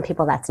 So for some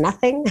people, that's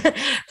nothing.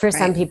 For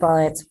some people,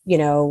 it's,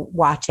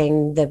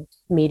 watching the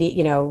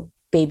media,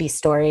 baby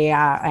story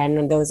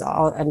and those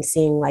all, and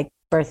seeing like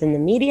birth in the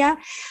media.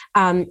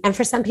 And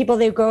for some people,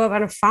 they grow up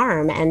on a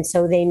farm, and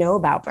so they know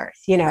about birth,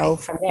 from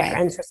there. Right.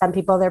 And for some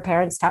people, their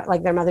parents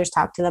their mothers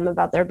talk to them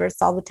about their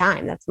births all the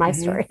time. That's my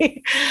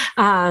story.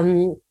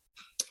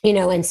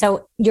 And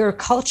so your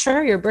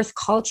culture, your birth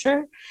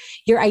culture,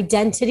 your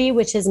identity,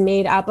 which is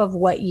made up of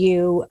what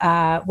you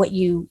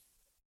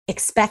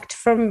expect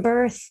from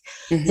birth,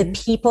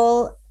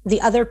 the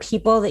other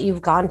people that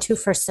you've gone to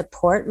for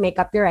support make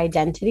up your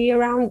identity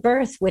around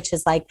birth, which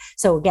is like,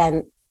 so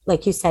again,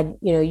 like you said,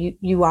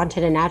 you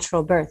wanted a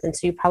natural birth. And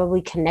so you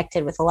probably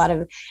connected with a lot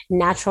of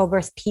natural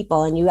birth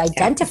people and you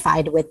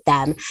identified with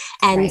them.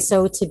 And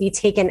so to be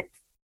taken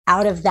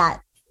out of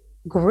that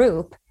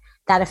group,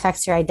 that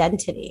affects your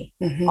identity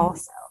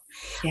also.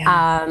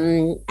 Yeah.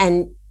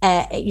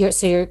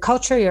 Your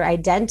culture, your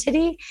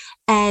identity,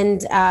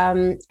 and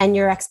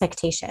your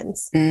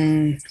expectations.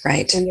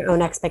 Right. And your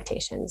own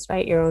expectations,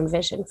 right? Your own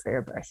vision for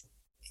your birth.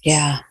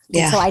 Yeah.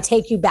 Yeah. And so I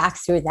take you back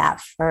through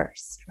that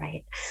first,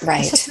 right?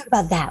 Right. Let's talk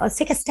about that. Let's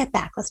take a step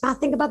back. Let's not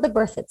think about the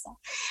birth itself.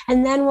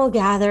 And then we'll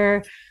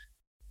gather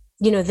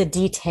the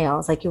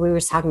details, like we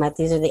were talking about.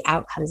 These are the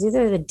outcomes. These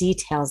are the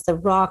details, the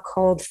raw,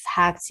 cold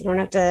facts. We don't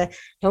have to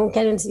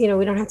get into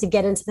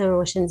the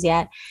emotions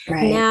yet.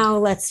 Right. Now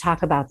let's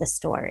talk about the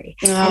story.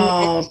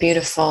 Oh,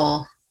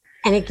 beautiful.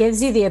 And it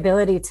gives you the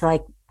ability to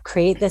like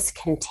create this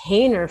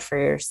container for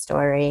your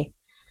story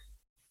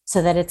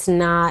so that it's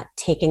not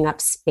taking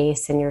up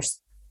space in your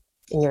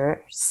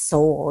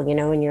soul,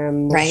 in your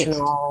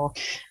emotional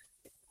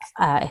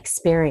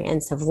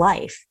experience of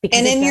life,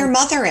 and in your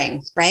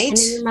mothering, right?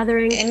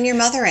 And in your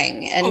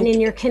mothering, and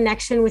in your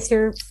connection with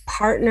your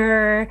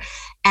partner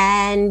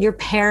and your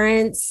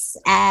parents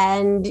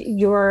and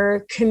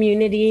your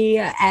community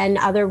and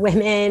other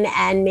women.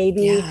 And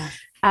maybe,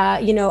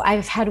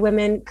 I've had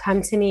women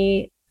come to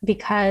me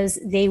because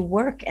they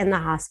work in the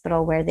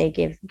hospital where they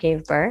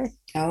gave birth.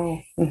 Oh,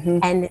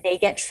 and they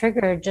get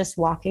triggered just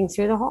walking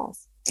through the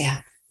halls.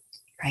 Yeah.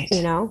 Right.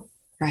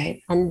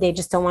 Right. And they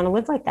just don't want to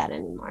live like that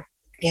anymore.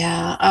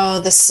 Yeah. Oh,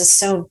 this is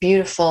so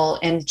beautiful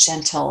and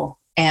gentle.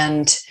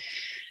 And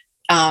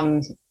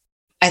I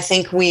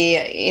think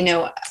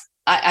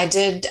I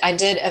did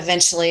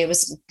eventually, it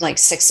was like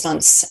 6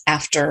 months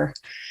after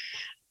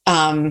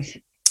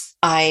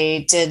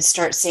I did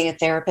start seeing a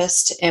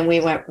therapist, and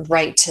we went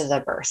right to the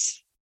birth.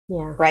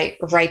 Yeah.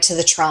 Right to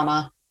the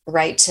trauma,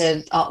 right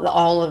to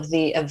all of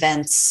the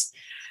events.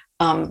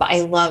 But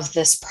I love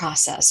this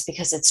process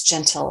because it's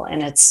gentle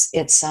and it's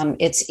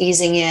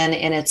easing in,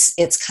 and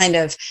it's kind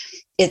of,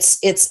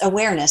 it's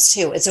awareness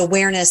too. It's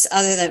awareness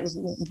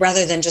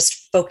rather than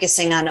just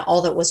focusing on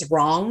all that was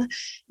wrong,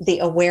 the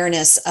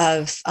awareness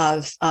of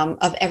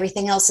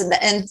everything else and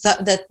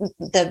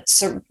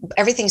the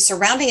everything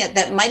surrounding it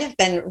that might have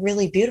been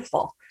really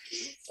beautiful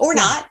or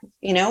not,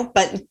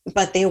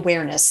 but the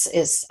awareness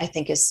is, I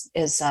think is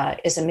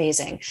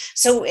amazing.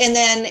 So, and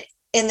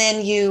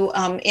then you,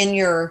 in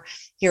your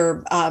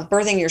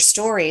birthing your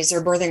stories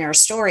or birthing our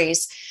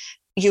stories,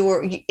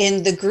 you're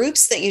in the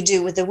groups that you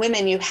do with the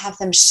women, you have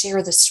them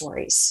share the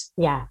stories.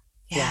 Yeah.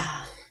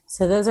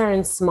 So those are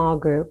in small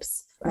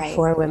groups, right?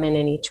 4 women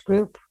in each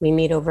group. We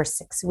meet over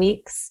 6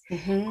 weeks.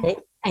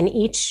 And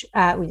each,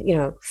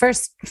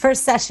 first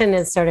session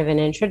is sort of an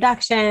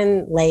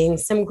introduction, laying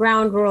some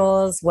ground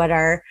rules. What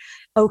are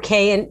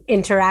okay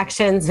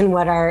interactions, and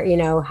what are,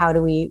 how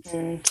do we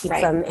keep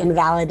from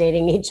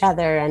invalidating each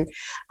other, and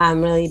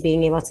really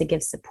being able to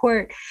give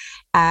support.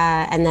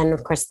 And then,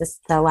 of course,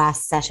 the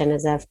last session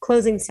is a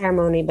closing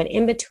ceremony. But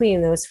in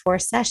between those 4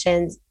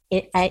 sessions,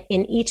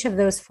 in each of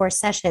those 4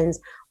 sessions,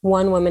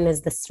 one woman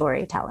is the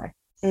storyteller.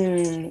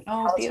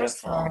 Oh,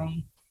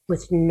 beautiful.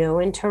 With no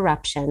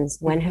interruptions.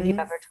 When have you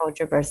ever told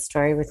your birth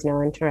story with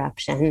no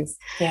interruptions?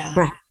 Yeah.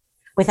 Right.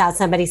 without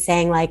somebody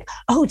saying like,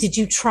 oh, did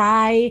you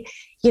try,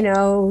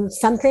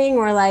 something,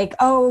 or like,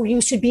 oh,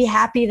 you should be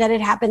happy that it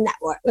happened that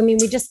way. I mean,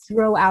 we just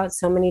throw out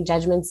so many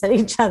judgments at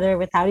each other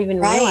without even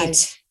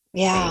realizing.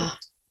 Yeah.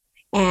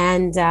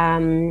 And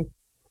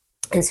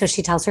so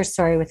she tells her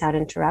story without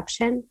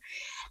interruption.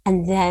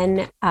 And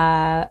then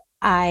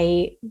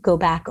I go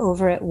back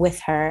over it with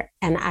her,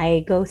 and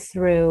I go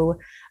through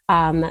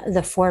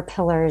the 4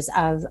 pillars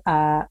of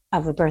a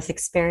birth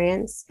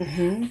experience,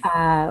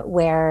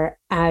 where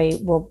I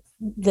will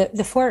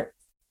the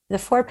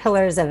 4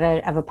 pillars of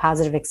a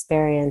positive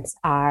experience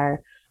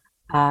are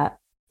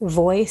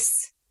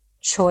voice,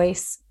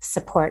 choice,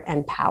 support,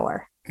 and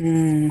power.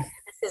 And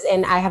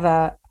I have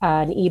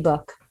an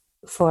ebook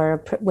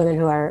for women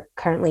who are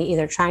currently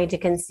either trying to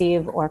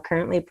conceive or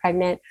currently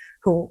pregnant,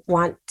 who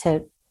want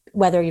to,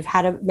 whether you've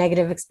had a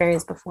negative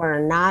experience before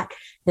or not,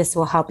 this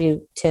will help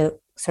you to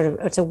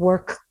it's a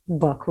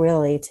workbook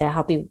really to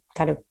help you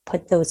kind of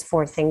put those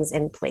 4 things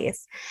in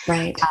place.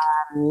 Right.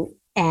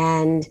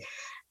 And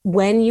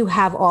when you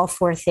have all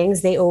 4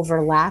 things, they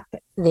overlap.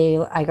 They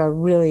are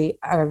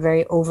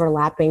very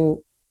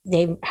overlapping.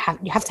 You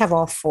have to have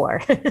all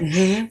 4.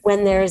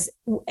 When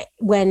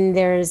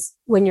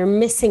you're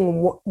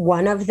missing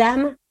one of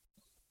them,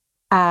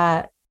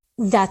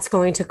 that's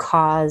going to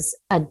cause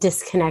a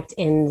disconnect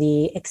in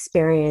the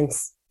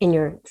experience, in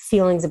your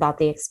feelings about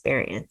the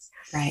experience.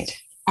 Right.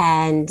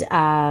 And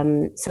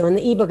so in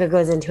the ebook, it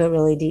goes into it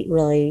really,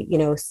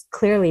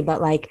 clearly.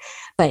 But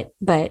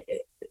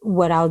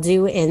what I'll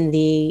do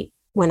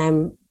when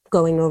I'm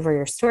going over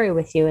your story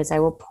with you is I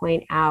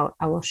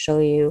will show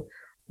you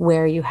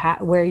where you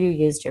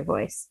used your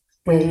voice,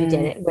 where you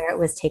did it, where it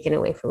was taken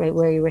away from you,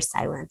 where you were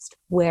silenced,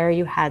 where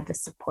you had the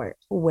support,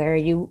 where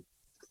you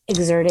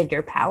exerted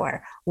your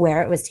power,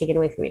 where it was taken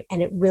away from you.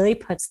 And it really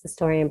puts the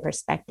story in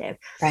perspective.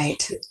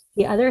 Right.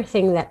 The other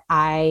thing that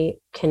I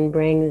can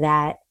bring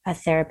that a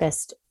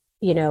therapist,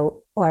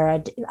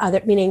 or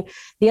meaning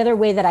the other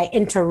way that I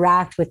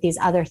interact with these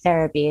other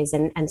therapies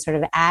and sort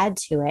of add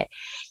to it,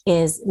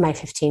 is my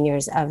 15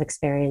 years of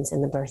experience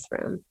in the birth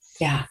room.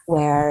 Yeah.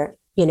 Where,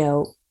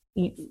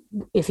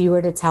 if you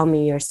were to tell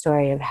me your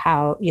story of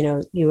how,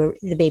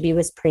 the baby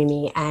was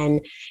preemie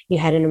and you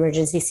had an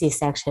emergency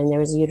C-section, there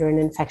was a uterine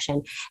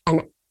infection,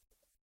 and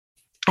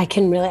I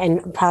can really,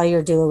 and probably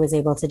your doula was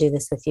able to do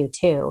this with you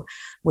too,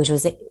 which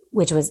was,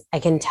 I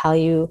can tell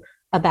you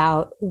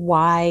about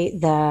why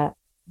the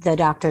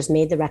doctors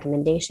made the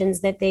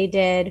recommendations that they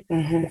did, why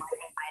they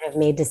might have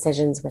made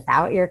decisions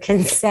without your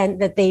consent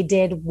that they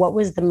did, what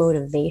was the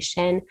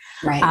motivation,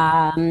 right.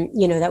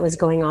 That was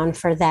going on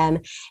for them.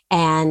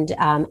 And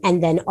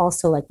then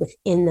also, like,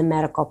 within the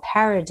medical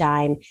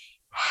paradigm,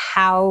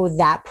 how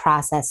that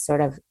process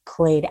sort of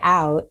played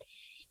out,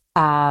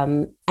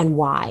 and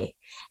why.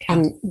 Yeah.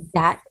 And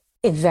that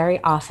it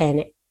very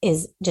often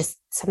is just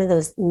some of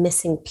those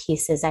missing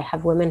pieces. I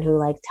have women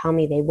who tell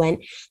me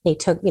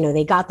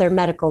they got their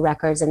medical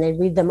records and they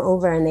read them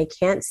over and they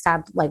can't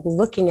stop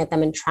looking at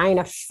them and trying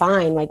to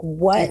find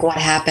what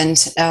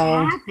happened.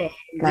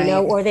 Right.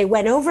 Or they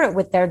went over it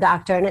with their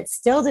doctor and it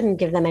still didn't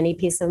give them any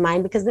peace of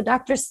mind because the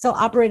doctor's still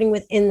operating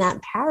within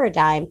that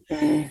paradigm.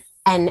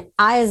 And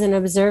I, as an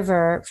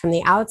observer from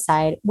the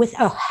outside, with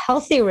a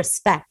healthy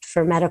respect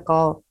for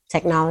medical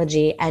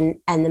technology and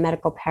the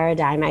medical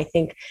paradigm, I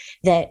think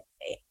that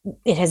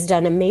it has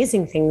done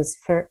amazing things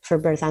for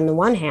birth on the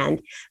one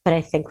hand, but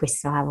I think we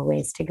still have a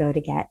ways to go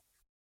to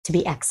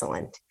be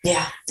excellent.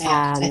 Yeah.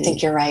 I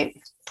think you're right.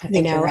 I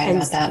think you're right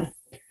about that.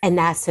 And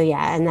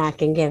that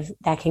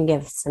can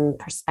give some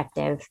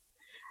perspective.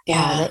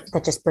 Yeah.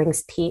 That just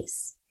brings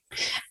peace.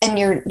 And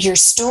your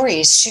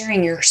stories,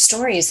 sharing your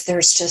stories,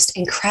 there's just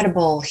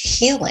incredible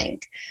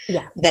healing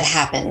that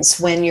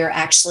happens when you're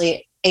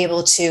actually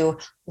able to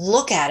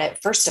look at it,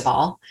 first of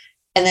all,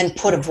 and then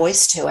put a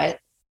voice to it.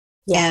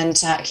 Yeah. And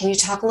can you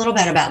talk a little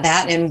bit about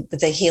that and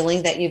the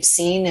healing that you've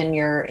seen in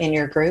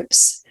your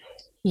groups?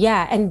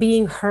 Yeah. And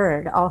being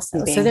heard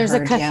also. So there's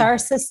a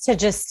catharsis to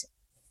just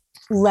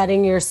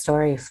letting your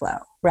story flow,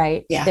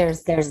 right? Yeah.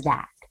 There's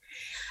that.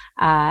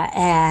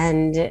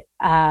 And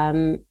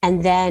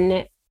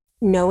then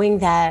knowing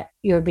that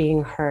you're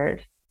being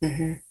heard,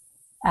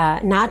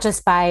 not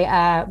just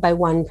by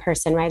one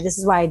person, right? This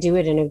is why I do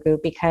it in a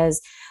group, because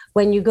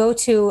when you go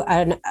to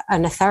an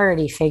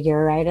authority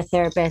figure, right, a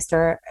therapist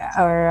or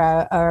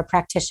a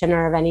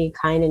practitioner of any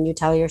kind, and you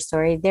tell your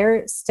story,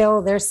 there's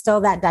still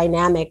that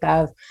dynamic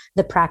of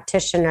the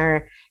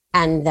practitioner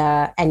and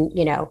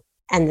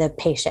the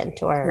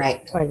patient or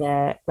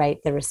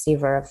the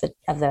receiver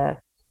of the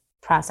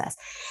process,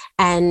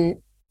 and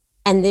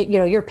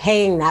you're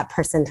paying that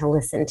person to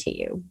listen to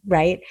you,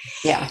 right?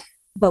 Yeah.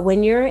 But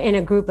when you're in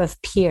a group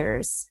of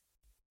peers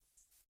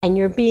and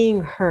you're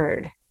being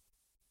heard,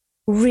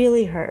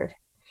 really heard.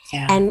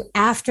 Yeah. And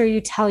after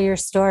you tell your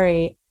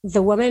story,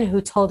 the woman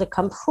who told a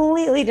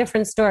completely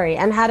different story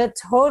and had a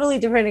totally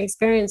different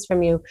experience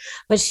from you,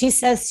 but she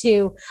says to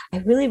you, I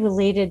really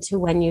related to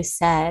when you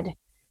said,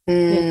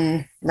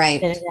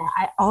 right.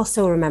 I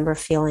also remember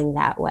feeling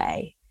that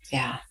way.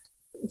 Yeah.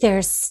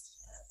 There's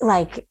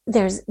like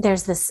there's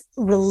this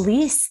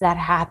release that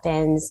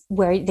happens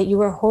where that you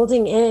were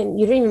holding in.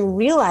 You didn't even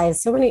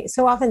realize.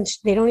 So often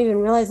they don't even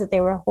realize that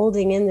they were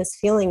holding in this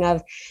feeling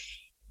of,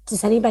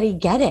 does anybody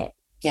get it?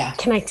 Yeah.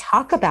 Can I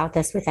talk about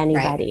this with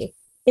anybody? Right.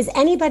 Is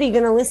anybody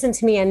going to listen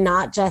to me and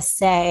not just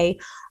say,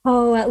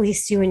 oh, at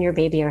least you and your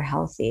baby are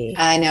healthy?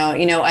 I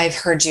know, I've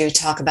heard you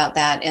talk about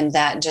that, and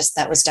that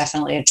was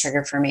definitely a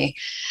trigger for me.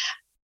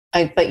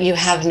 But you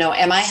have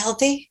am I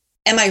healthy?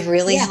 Am I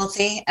really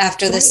healthy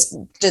after this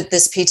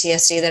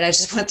PTSD that I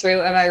just went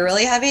through? Am I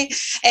really heavy?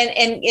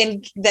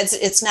 And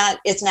it's not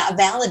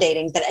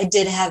validating that I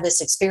did have this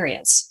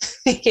experience,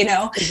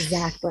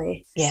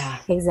 Exactly. Yeah,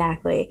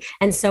 exactly.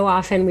 And so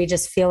often we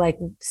just feel like,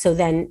 so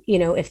then,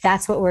 if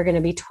that's what we're going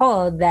to be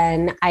told,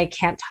 then I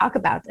can't talk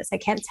about this. I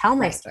can't tell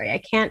my story. I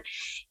can't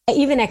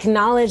even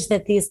acknowledge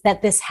that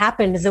this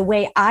happened the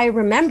way I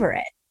remember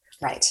it.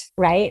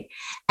 Right.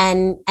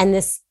 And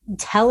this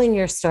telling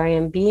your story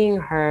and being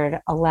heard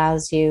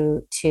allows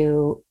you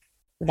to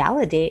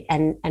validate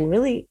and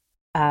really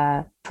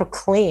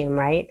proclaim,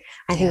 right?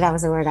 I think that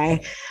was a word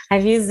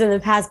I've used in the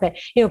past, but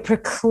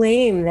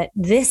proclaim that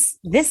this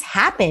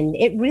happened.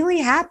 It really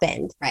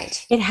happened.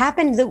 Right. It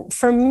happened.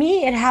 For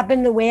me, it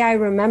happened the way I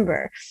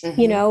remember.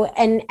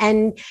 Mm-hmm.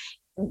 And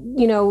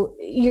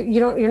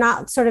you're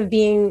not sort of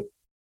being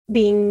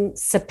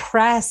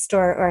suppressed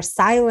or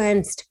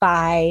silenced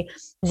by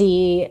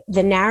the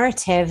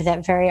narrative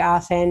that very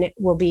often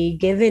will be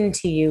given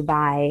to you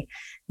by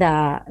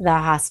the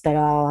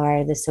hospital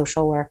or the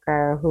social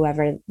worker,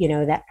 whoever,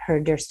 that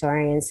heard your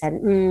story and said,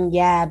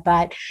 yeah,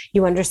 but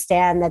you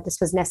understand that this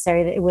was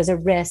necessary, that it was a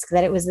risk,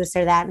 that it was this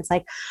or that. And it's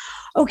like,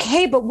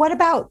 okay, but what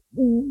about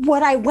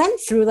what I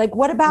went through? Like,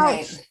 what about,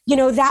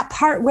 that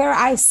part where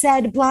I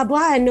said blah,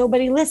 blah, and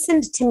nobody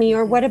listened to me?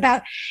 Or what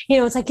about,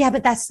 it's like, yeah,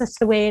 but that's just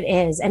the way it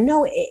is. And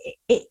no,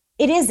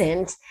 it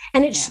isn't.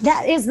 And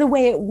that is the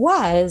way it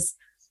was,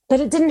 but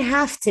it didn't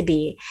have to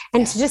be.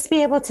 And to just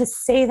be able to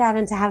say that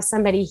and to have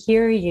somebody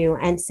hear you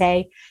and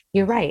say,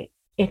 you're right,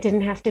 it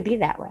didn't have to be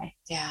that way.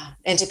 Yeah.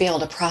 And to be able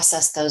to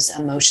process those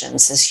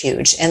emotions is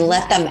huge and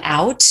let them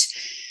out.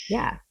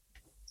 Yeah.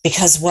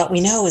 Because what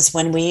we know is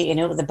when we,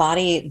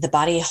 the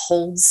body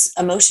holds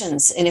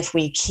emotions. And if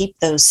we keep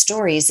those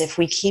stories, if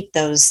we keep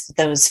those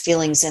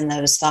feelings and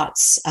those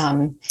thoughts,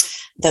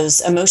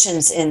 those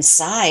emotions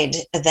inside,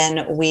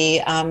 then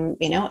we,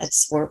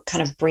 we're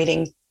kind of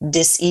breeding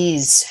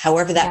dis-ease,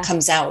 however that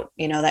comes out,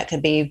 that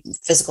could be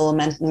physical,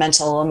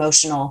 mental,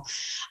 emotional.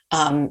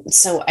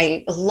 So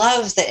I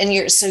love that. And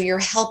you're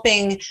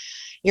helping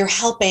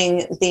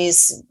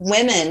these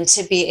women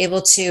to be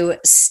able to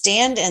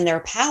stand in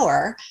their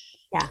power,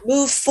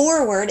 move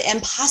forward,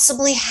 and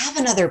possibly have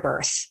another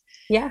birth.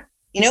 Yeah.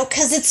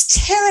 Because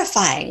it's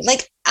terrifying.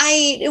 Like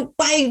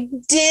I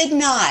did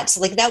not,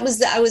 like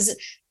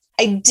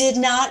I did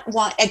not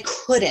want, I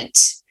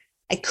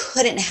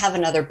couldn't have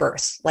another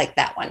birth like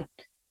that one.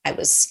 I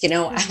was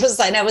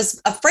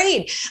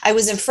afraid. I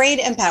was afraid,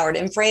 empowered.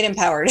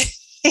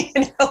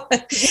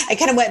 I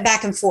kind of went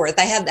back and forth.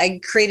 I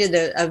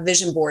created a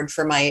vision board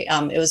for my,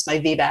 it was my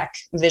VBAC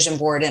vision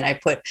board. And I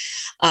put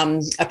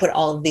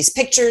all of these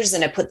pictures,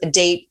 and I put the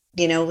date,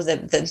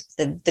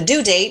 the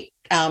due date.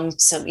 And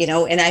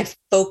I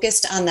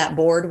focused on that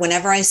board.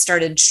 Whenever I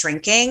started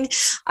shrinking,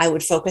 I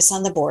would focus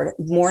on the board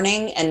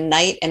morning and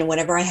night. And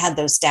whenever I had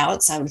those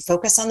doubts, I would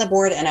focus on the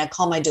board, and I'd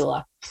call my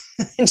doula.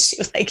 And she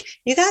was like,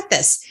 you got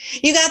this.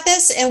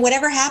 And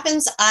whatever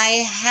happens,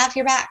 I have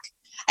your back.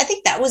 I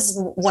think that was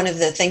one of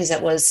the things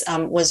that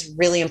was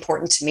really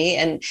important to me.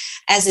 And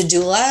as a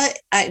doula,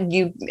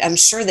 I'm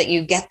sure that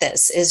you get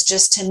this, is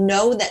just to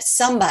know that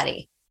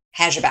somebody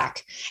has your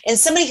back, and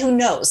somebody who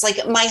knows.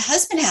 Like my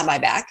husband had my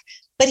back,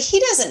 but he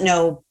doesn't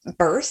know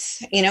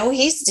birth.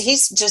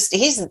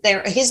 He's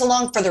there. He's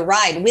along for the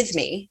ride with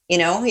me. He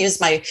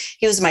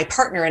was my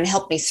partner and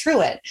helped me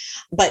through it.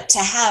 But to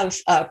have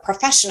a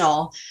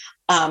professional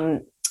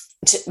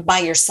by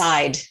your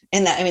side,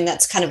 and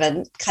that's kind of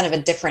a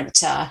different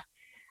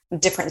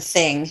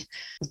thing.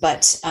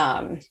 But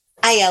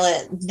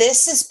Ayala,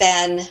 this has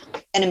been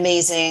an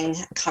amazing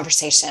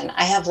conversation.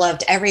 I have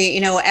loved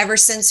ever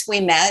since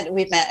we've met. I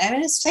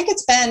think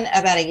it's been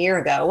about a year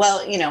ago.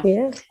 Well,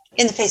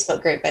 in the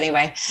Facebook group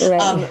anyway.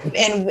 Right.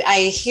 And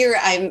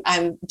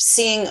I'm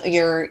seeing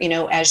your,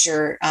 as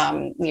you're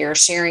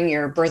sharing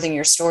your birthing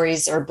your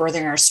stories, or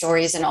birthing our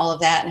stories, and all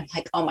of that. And I'm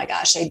like, oh my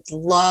gosh, I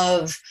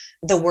love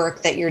the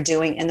work that you're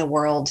doing in the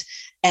world.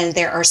 And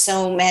there are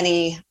so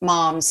many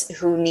moms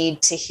who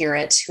need to hear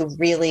it, who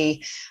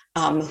really,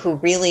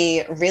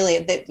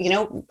 that,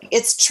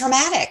 it's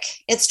traumatic.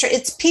 It's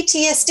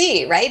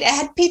PTSD, right? I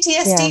had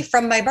PTSD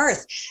from my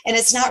birth, and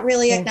it's not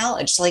really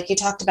acknowledged. Like you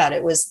talked about,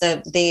 it was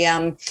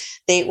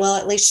well,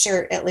 at least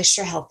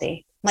you're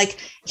healthy. Like,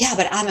 yeah,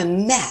 but I'm a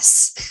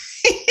mess.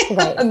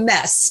 Right. A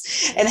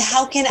mess. And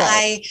how can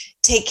I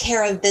take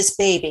care of this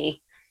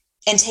baby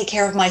and take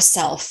care of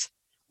myself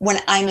when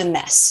I'm a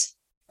mess?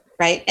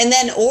 Right. And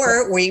then,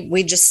 or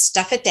we just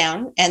stuff it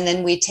down, and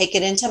then we take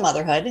it into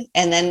motherhood,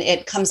 and then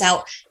it comes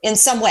out in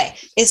some way.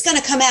 It's going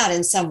to come out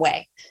in some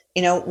way.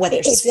 whether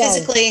it's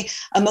physically,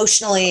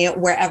 emotionally,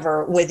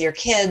 wherever, with your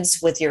kids,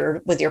 with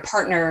your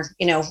partner,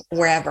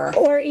 wherever.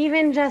 Or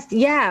even just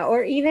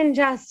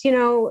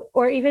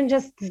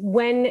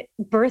when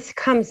birth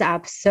comes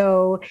up.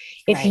 So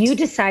if you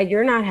decide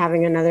you're not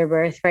having another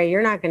birth, right,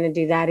 you're not going to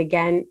do that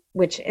again,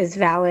 which is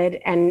valid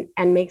and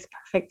makes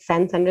perfect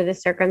sense under the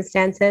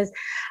circumstances.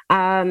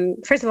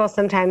 First of all,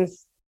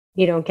 sometimes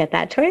you don't get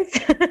that choice.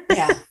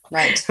 Yeah.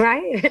 Right.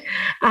 Right.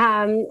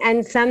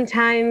 And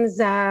sometimes,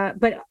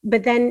 but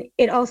then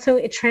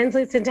it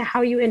translates into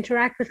how you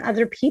interact with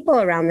other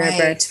people around their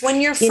birth. When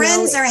your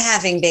friends are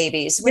having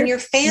babies, when your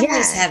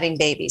family's having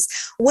babies,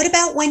 what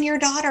about when your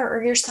daughter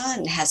or your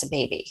son has a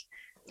baby?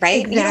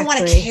 Right. Exactly. You don't want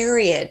to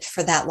carry it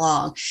for that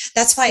long.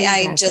 That's why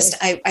I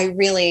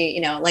really,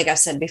 like I've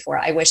said before,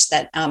 I wish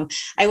that I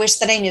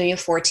knew you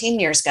 14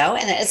 years ago,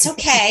 and it's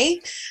okay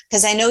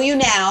because I know you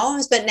now,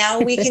 but now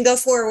we can go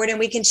forward and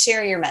we can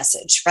share your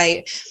message.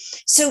 Right.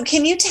 So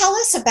can you tell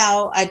us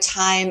about a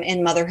time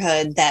in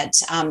motherhood that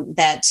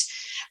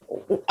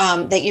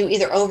you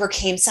either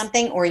overcame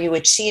something or you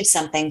achieved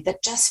something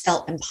that just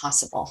felt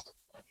impossible?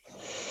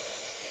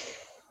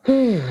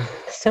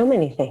 So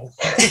many things.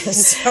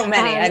 So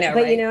many, I know.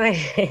 But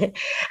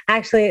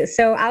actually,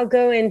 so I'll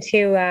go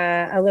into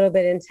a little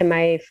bit into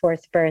my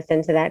fourth birth,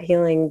 into that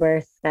healing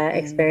birth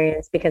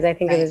experience, because I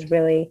think it was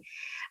really.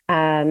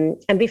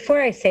 And before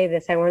I say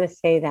this, I want to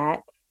say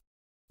that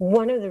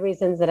one of the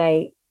things that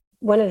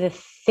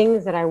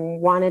I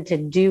wanted to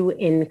do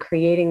in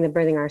creating the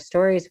Birthing Our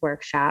Stories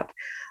workshop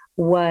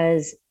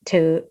was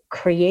to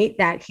create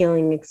that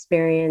healing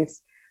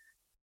experience,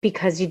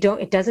 because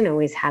it doesn't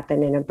always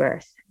happen in a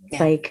birth.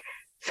 Yeah. Like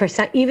for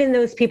some, even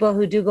those people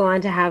who do go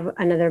on to have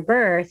another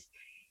birth,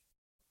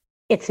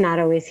 it's not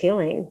always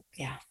healing.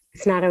 Yeah.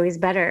 It's not always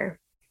better.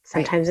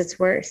 Sometimes it's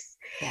worse.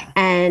 Yeah.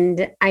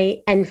 And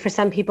for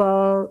some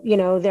people,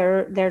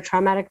 their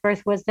traumatic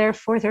birth was their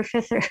fourth or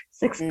fifth or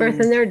sixth birth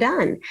and they're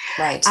done.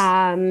 Right.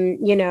 And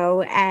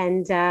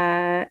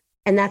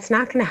that's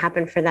not going to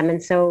happen for them.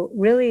 And so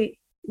really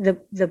the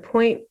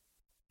point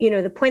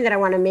that I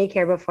want to make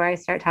here before I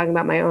start talking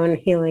about my own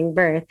healing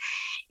birth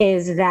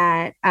is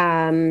that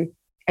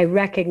I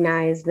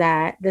recognize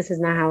that this is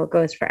not how it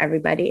goes for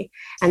everybody.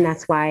 And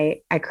that's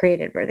why I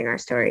created Birthing Our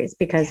Stories,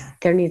 because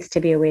there needs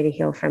to be a way to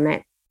heal from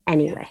it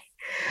anyway.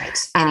 Yeah.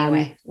 Right.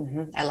 Anyway,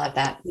 I love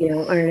that.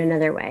 Or in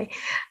another way.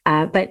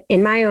 But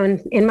in my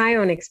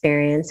own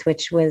experience,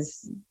 which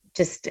was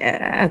just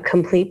a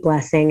complete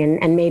blessing,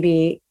 and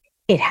maybe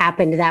it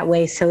happened that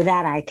way so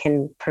that I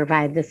can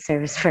provide this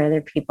service for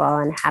other people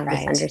and have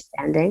this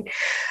understanding.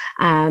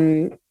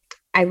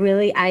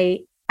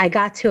 I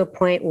got to a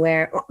point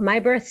where my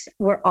births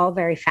were all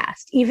very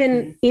fast,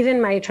 even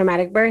my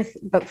traumatic birth.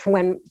 But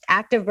when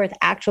active birth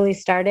actually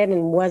started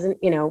and wasn't,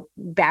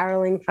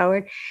 barreling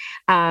forward,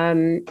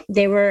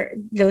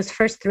 those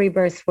first three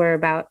births were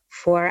about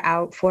 4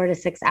 to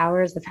 6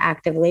 hours of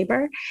active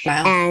labor.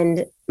 Wow.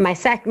 And my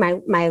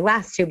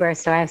last two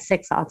births, so I have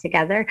 6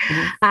 altogether.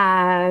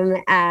 So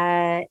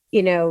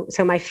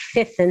my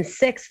fifth and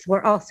sixth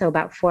were also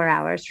about 4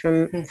 hours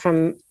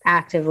from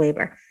active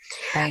labor.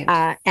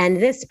 Right.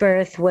 And this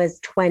birth was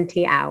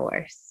 20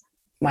 hours.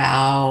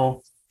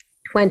 Wow.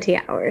 20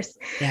 hours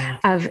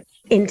of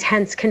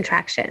intense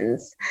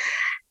contractions.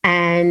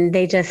 And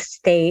they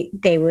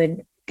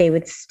would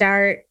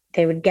start,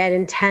 they would get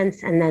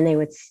intense, and then they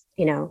would,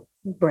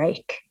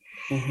 break.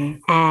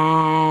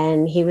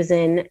 And he was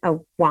in a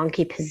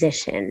wonky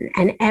position,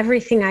 and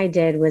everything I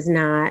did was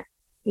not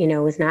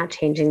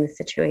changing the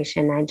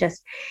situation.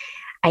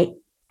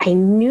 I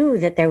knew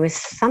that there was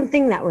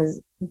something that was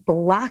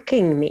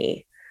blocking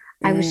me.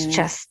 I was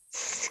just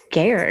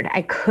scared.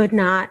 I could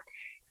not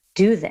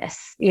do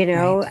this,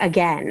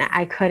 again.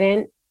 I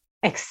couldn't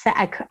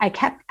accept, I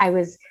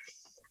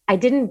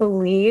didn't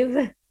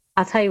believe,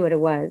 I'll tell you what it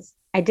was.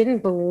 I didn't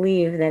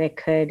believe that it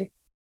could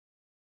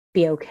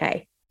be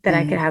okay, that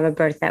I could have a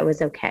birth that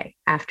was okay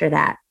after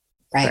that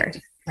birth.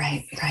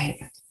 Right.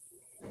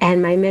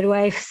 And my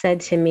midwife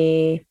said to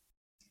me,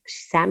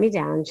 she sat me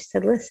down, she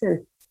said,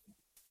 listen,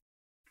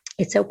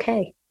 it's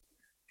okay.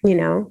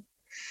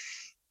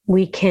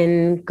 We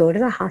can go to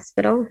the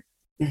hospital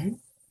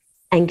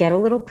and get a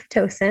little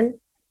Pitocin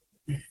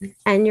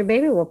and your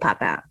baby will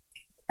pop out.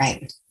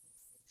 Right.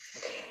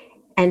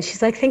 And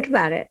she's like, think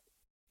about it.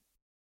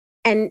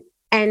 And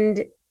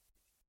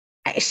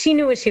she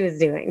knew what she was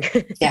doing.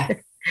 Yeah.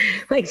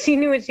 Like she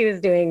knew what she was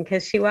doing,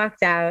 because she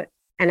walked out.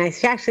 And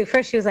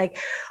first she was like,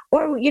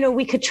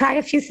 we could try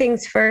a few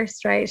things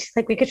first, right? She's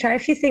like, we could try a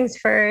few things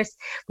first.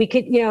 We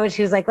could, and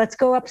she was like, let's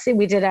go up. So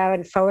we did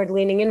a forward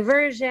leaning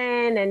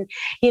inversion, and,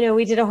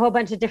 we did a whole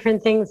bunch of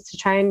different things to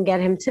try and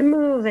get him to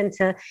move. And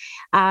to,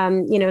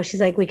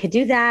 she's like, we could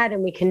do that.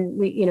 And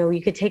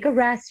you could take a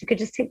rest. You could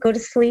just go to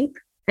sleep,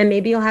 and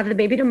maybe you'll have the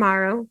baby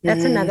tomorrow.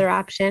 That's another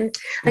option.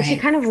 Like she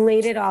kind of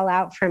laid it all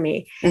out for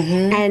me.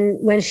 And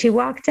when she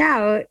walked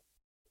out,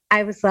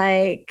 I was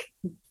like,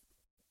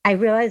 I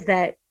realized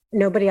that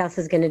nobody else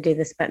is going to do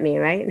this but me,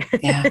 right?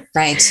 Yeah,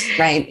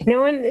 right.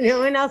 No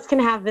one else can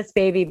have this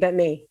baby but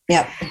me.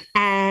 Yep.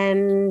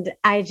 And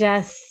I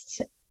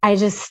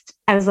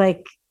was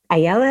like,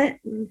 Ayelet,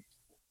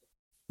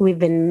 we've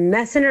been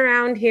messing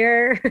around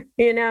here,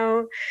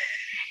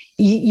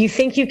 you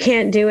think you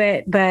can't do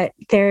it, but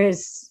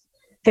there's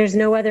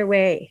no other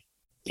way.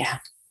 Yeah.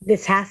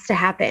 This has to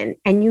happen.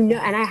 And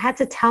and I had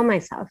to tell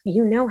myself,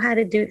 how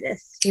to do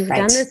this. You've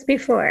done this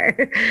before.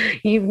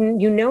 You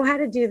know how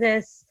to do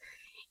this.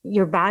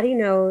 Your body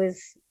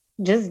knows.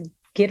 Just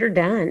get her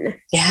done.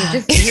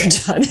 Yeah. Get her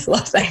done. I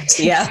love that.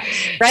 Yeah.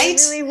 Right.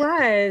 It really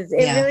was.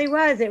 It really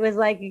was. It was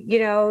like,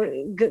 get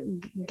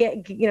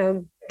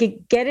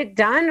it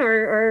done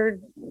or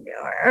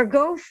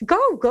go to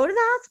the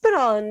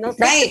hospital and they'll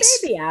take the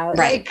baby out.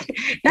 Right. Like,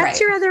 that's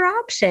your other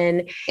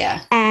option.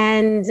 Yeah.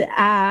 And,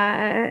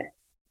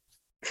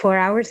 4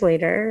 hours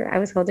later, I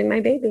was holding my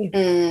baby.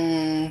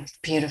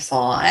 Beautiful.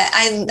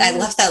 I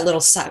love that little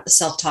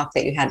self-talk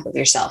that you had with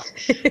yourself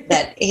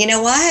that, you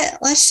know what,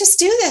 let's just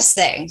do this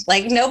thing.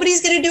 Like,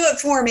 nobody's going to do it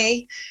for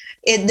me.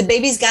 The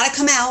baby's got to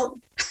come out,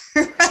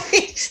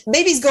 right? The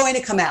baby's going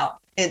to come out.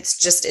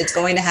 It's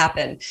going to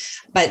happen.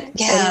 But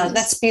yeah,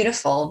 that's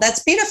beautiful.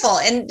 That's beautiful.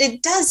 And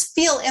it does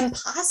feel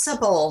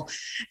impossible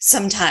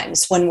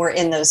sometimes when we're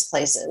in those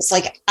places.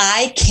 Like,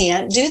 I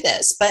can't do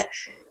this, but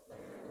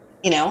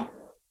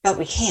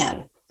we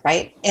can,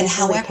 right? And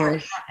however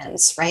it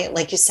happens, right?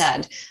 Like you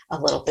said, a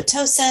little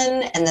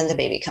Pitocin and then the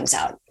baby comes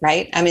out,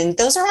 right? I mean,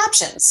 those are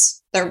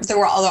options.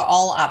 They're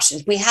all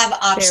options. We have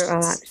options. They're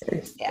all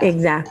options. Yeah.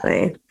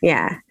 Exactly.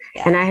 Yeah.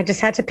 And I just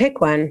had to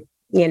pick one,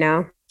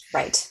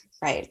 Right.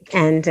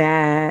 And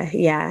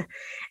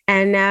and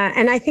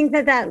I think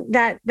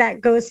that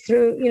goes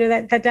through,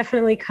 that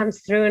definitely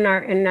comes through in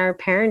our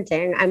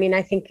parenting. I mean,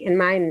 I think in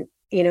mine,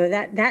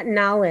 that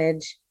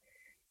knowledge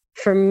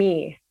for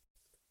me,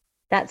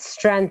 that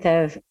strength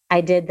of,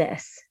 I did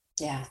this.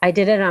 Yeah. I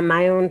did it on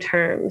my own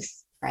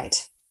terms.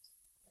 Right.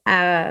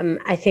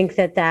 I think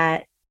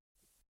that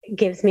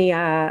gives me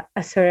a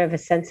sort of a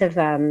sense of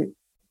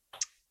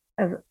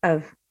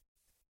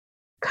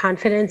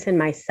confidence in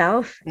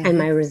myself and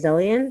my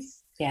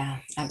resilience. Yeah,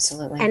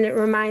 absolutely. And it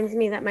reminds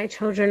me that my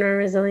children are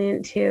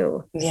resilient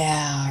too.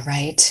 Yeah,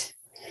 right.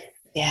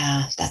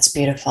 Yeah, that's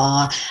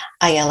beautiful.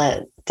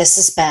 Ayelet, this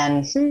has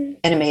been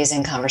an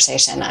amazing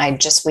conversation.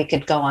 We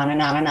could go on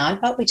and on and on,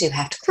 but we do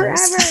have to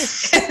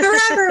close.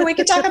 Forever. We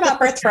could talk about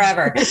birth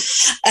forever.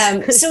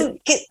 So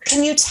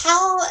can you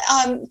tell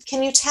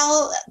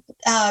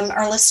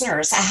our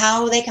listeners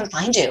how they can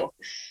find you?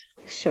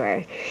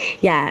 Sure.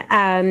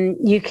 Yeah.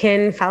 You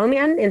can follow me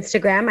on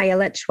Instagram,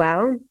 Ayelet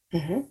Chouel.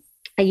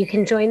 You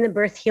can join the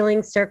Birth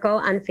Healing Circle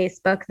on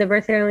Facebook. The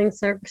Birth Healing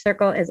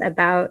Circle is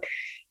about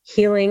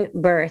healing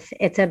birth.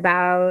 It's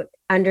about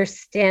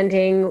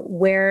understanding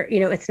where,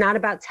 it's not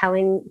about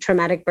telling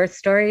traumatic birth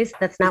stories.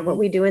 That's not what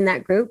we do in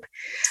that group.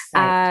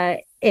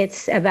 Right.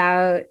 It's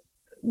about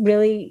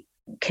really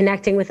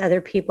connecting with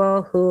other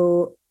people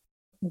who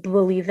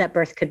believe that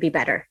birth could be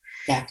better.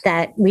 Yeah.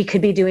 That we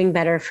could be doing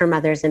better for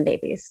mothers and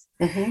babies.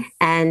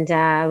 And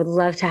I would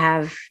love to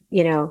have,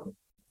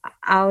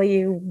 all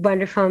you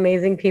wonderful,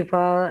 amazing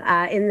people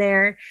in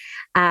there.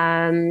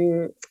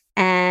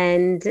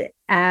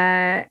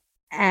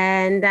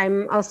 And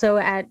I'm also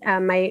at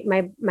my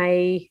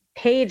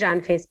page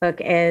on Facebook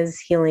is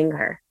Healing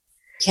Her.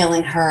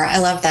 Healing Her. I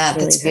love that.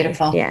 That's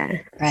beautiful. Yeah.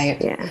 Right.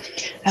 Yeah.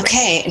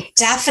 Okay.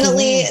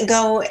 Definitely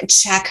go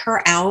check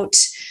her out.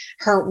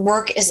 Her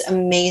work is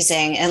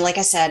amazing. And like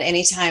I said,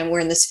 anytime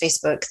we're in this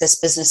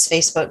business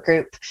Facebook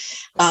group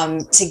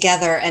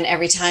together, and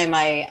every time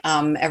I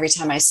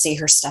see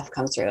her stuff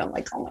come through, I'm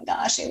like, oh my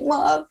gosh, I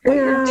love what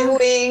you're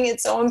doing.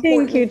 It's so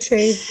important. Thank you,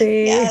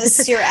 Tracy.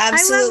 Yes, you're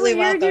absolutely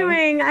welcome. I love what you're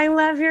doing. I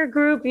love your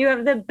group. You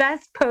have the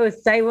best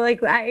posts. I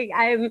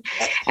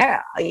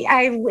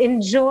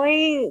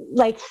enjoy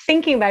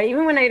thinking about it.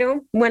 Even when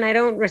I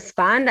don't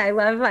respond, I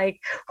love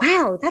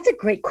wow, that's a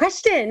great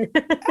question.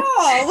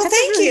 Oh, well,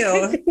 thank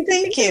you.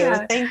 Thank you.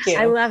 Thank you.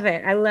 I love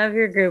it. I love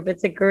your group.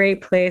 It's a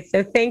great place.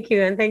 So thank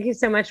you. And thank you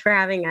so much for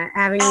having me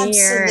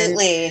here.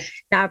 Absolutely.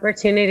 The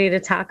opportunity to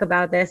talk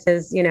about this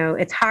is,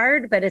 it's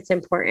hard, but it's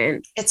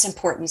important. It's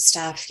important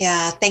stuff.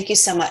 Yeah. Thank you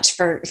so much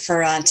for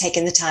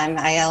taking the time,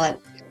 Ayelet.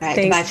 All right. Thanks,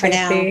 goodbye for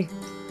Tracy.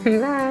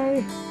 now.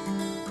 Bye.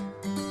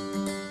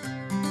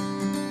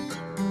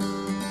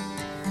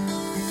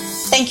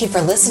 Thank you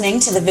for listening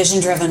to the Vision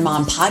Driven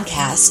Mom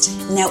podcast.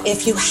 Now,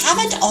 if you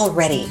haven't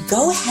already,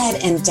 go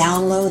ahead and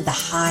download the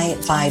High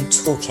Vibe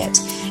Toolkit.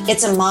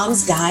 It's a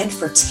mom's guide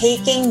for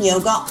taking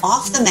yoga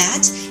off the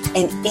mat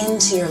and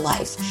into your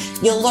life.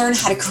 You'll learn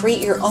how to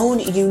create your own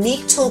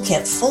unique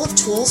toolkit full of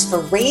tools for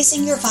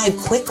raising your vibe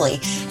quickly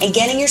and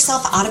getting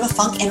yourself out of a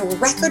funk in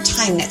record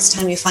time next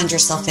time you find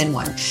yourself in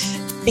one.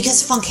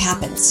 Because funk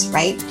happens,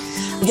 right?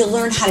 You'll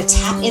learn how to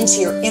tap into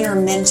your inner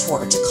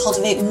mentor to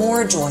cultivate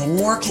more joy,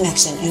 more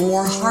connection, and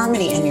more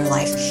harmony in your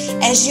life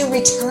as you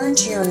return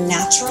to your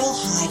natural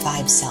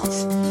high vibe self.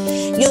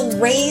 You'll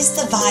raise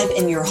the vibe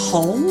in your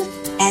home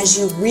as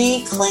you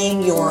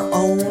reclaim your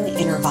own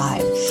inner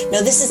vibe. Now,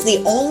 this is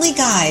the only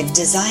guide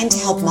designed to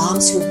help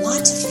moms who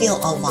want to feel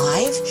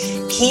alive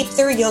keep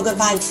their yoga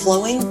vibe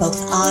flowing both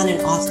on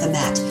and off the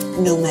mat,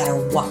 no matter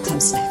what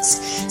comes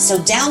next. So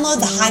download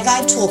the High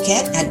Vibe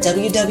Toolkit at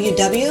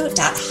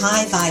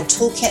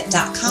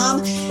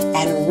www.highvibetoolkit.com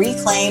and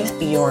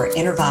reclaim your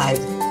inner vibe.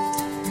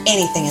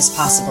 Anything is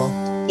possible,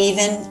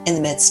 even in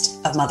the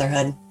midst of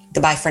motherhood.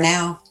 Goodbye for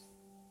now.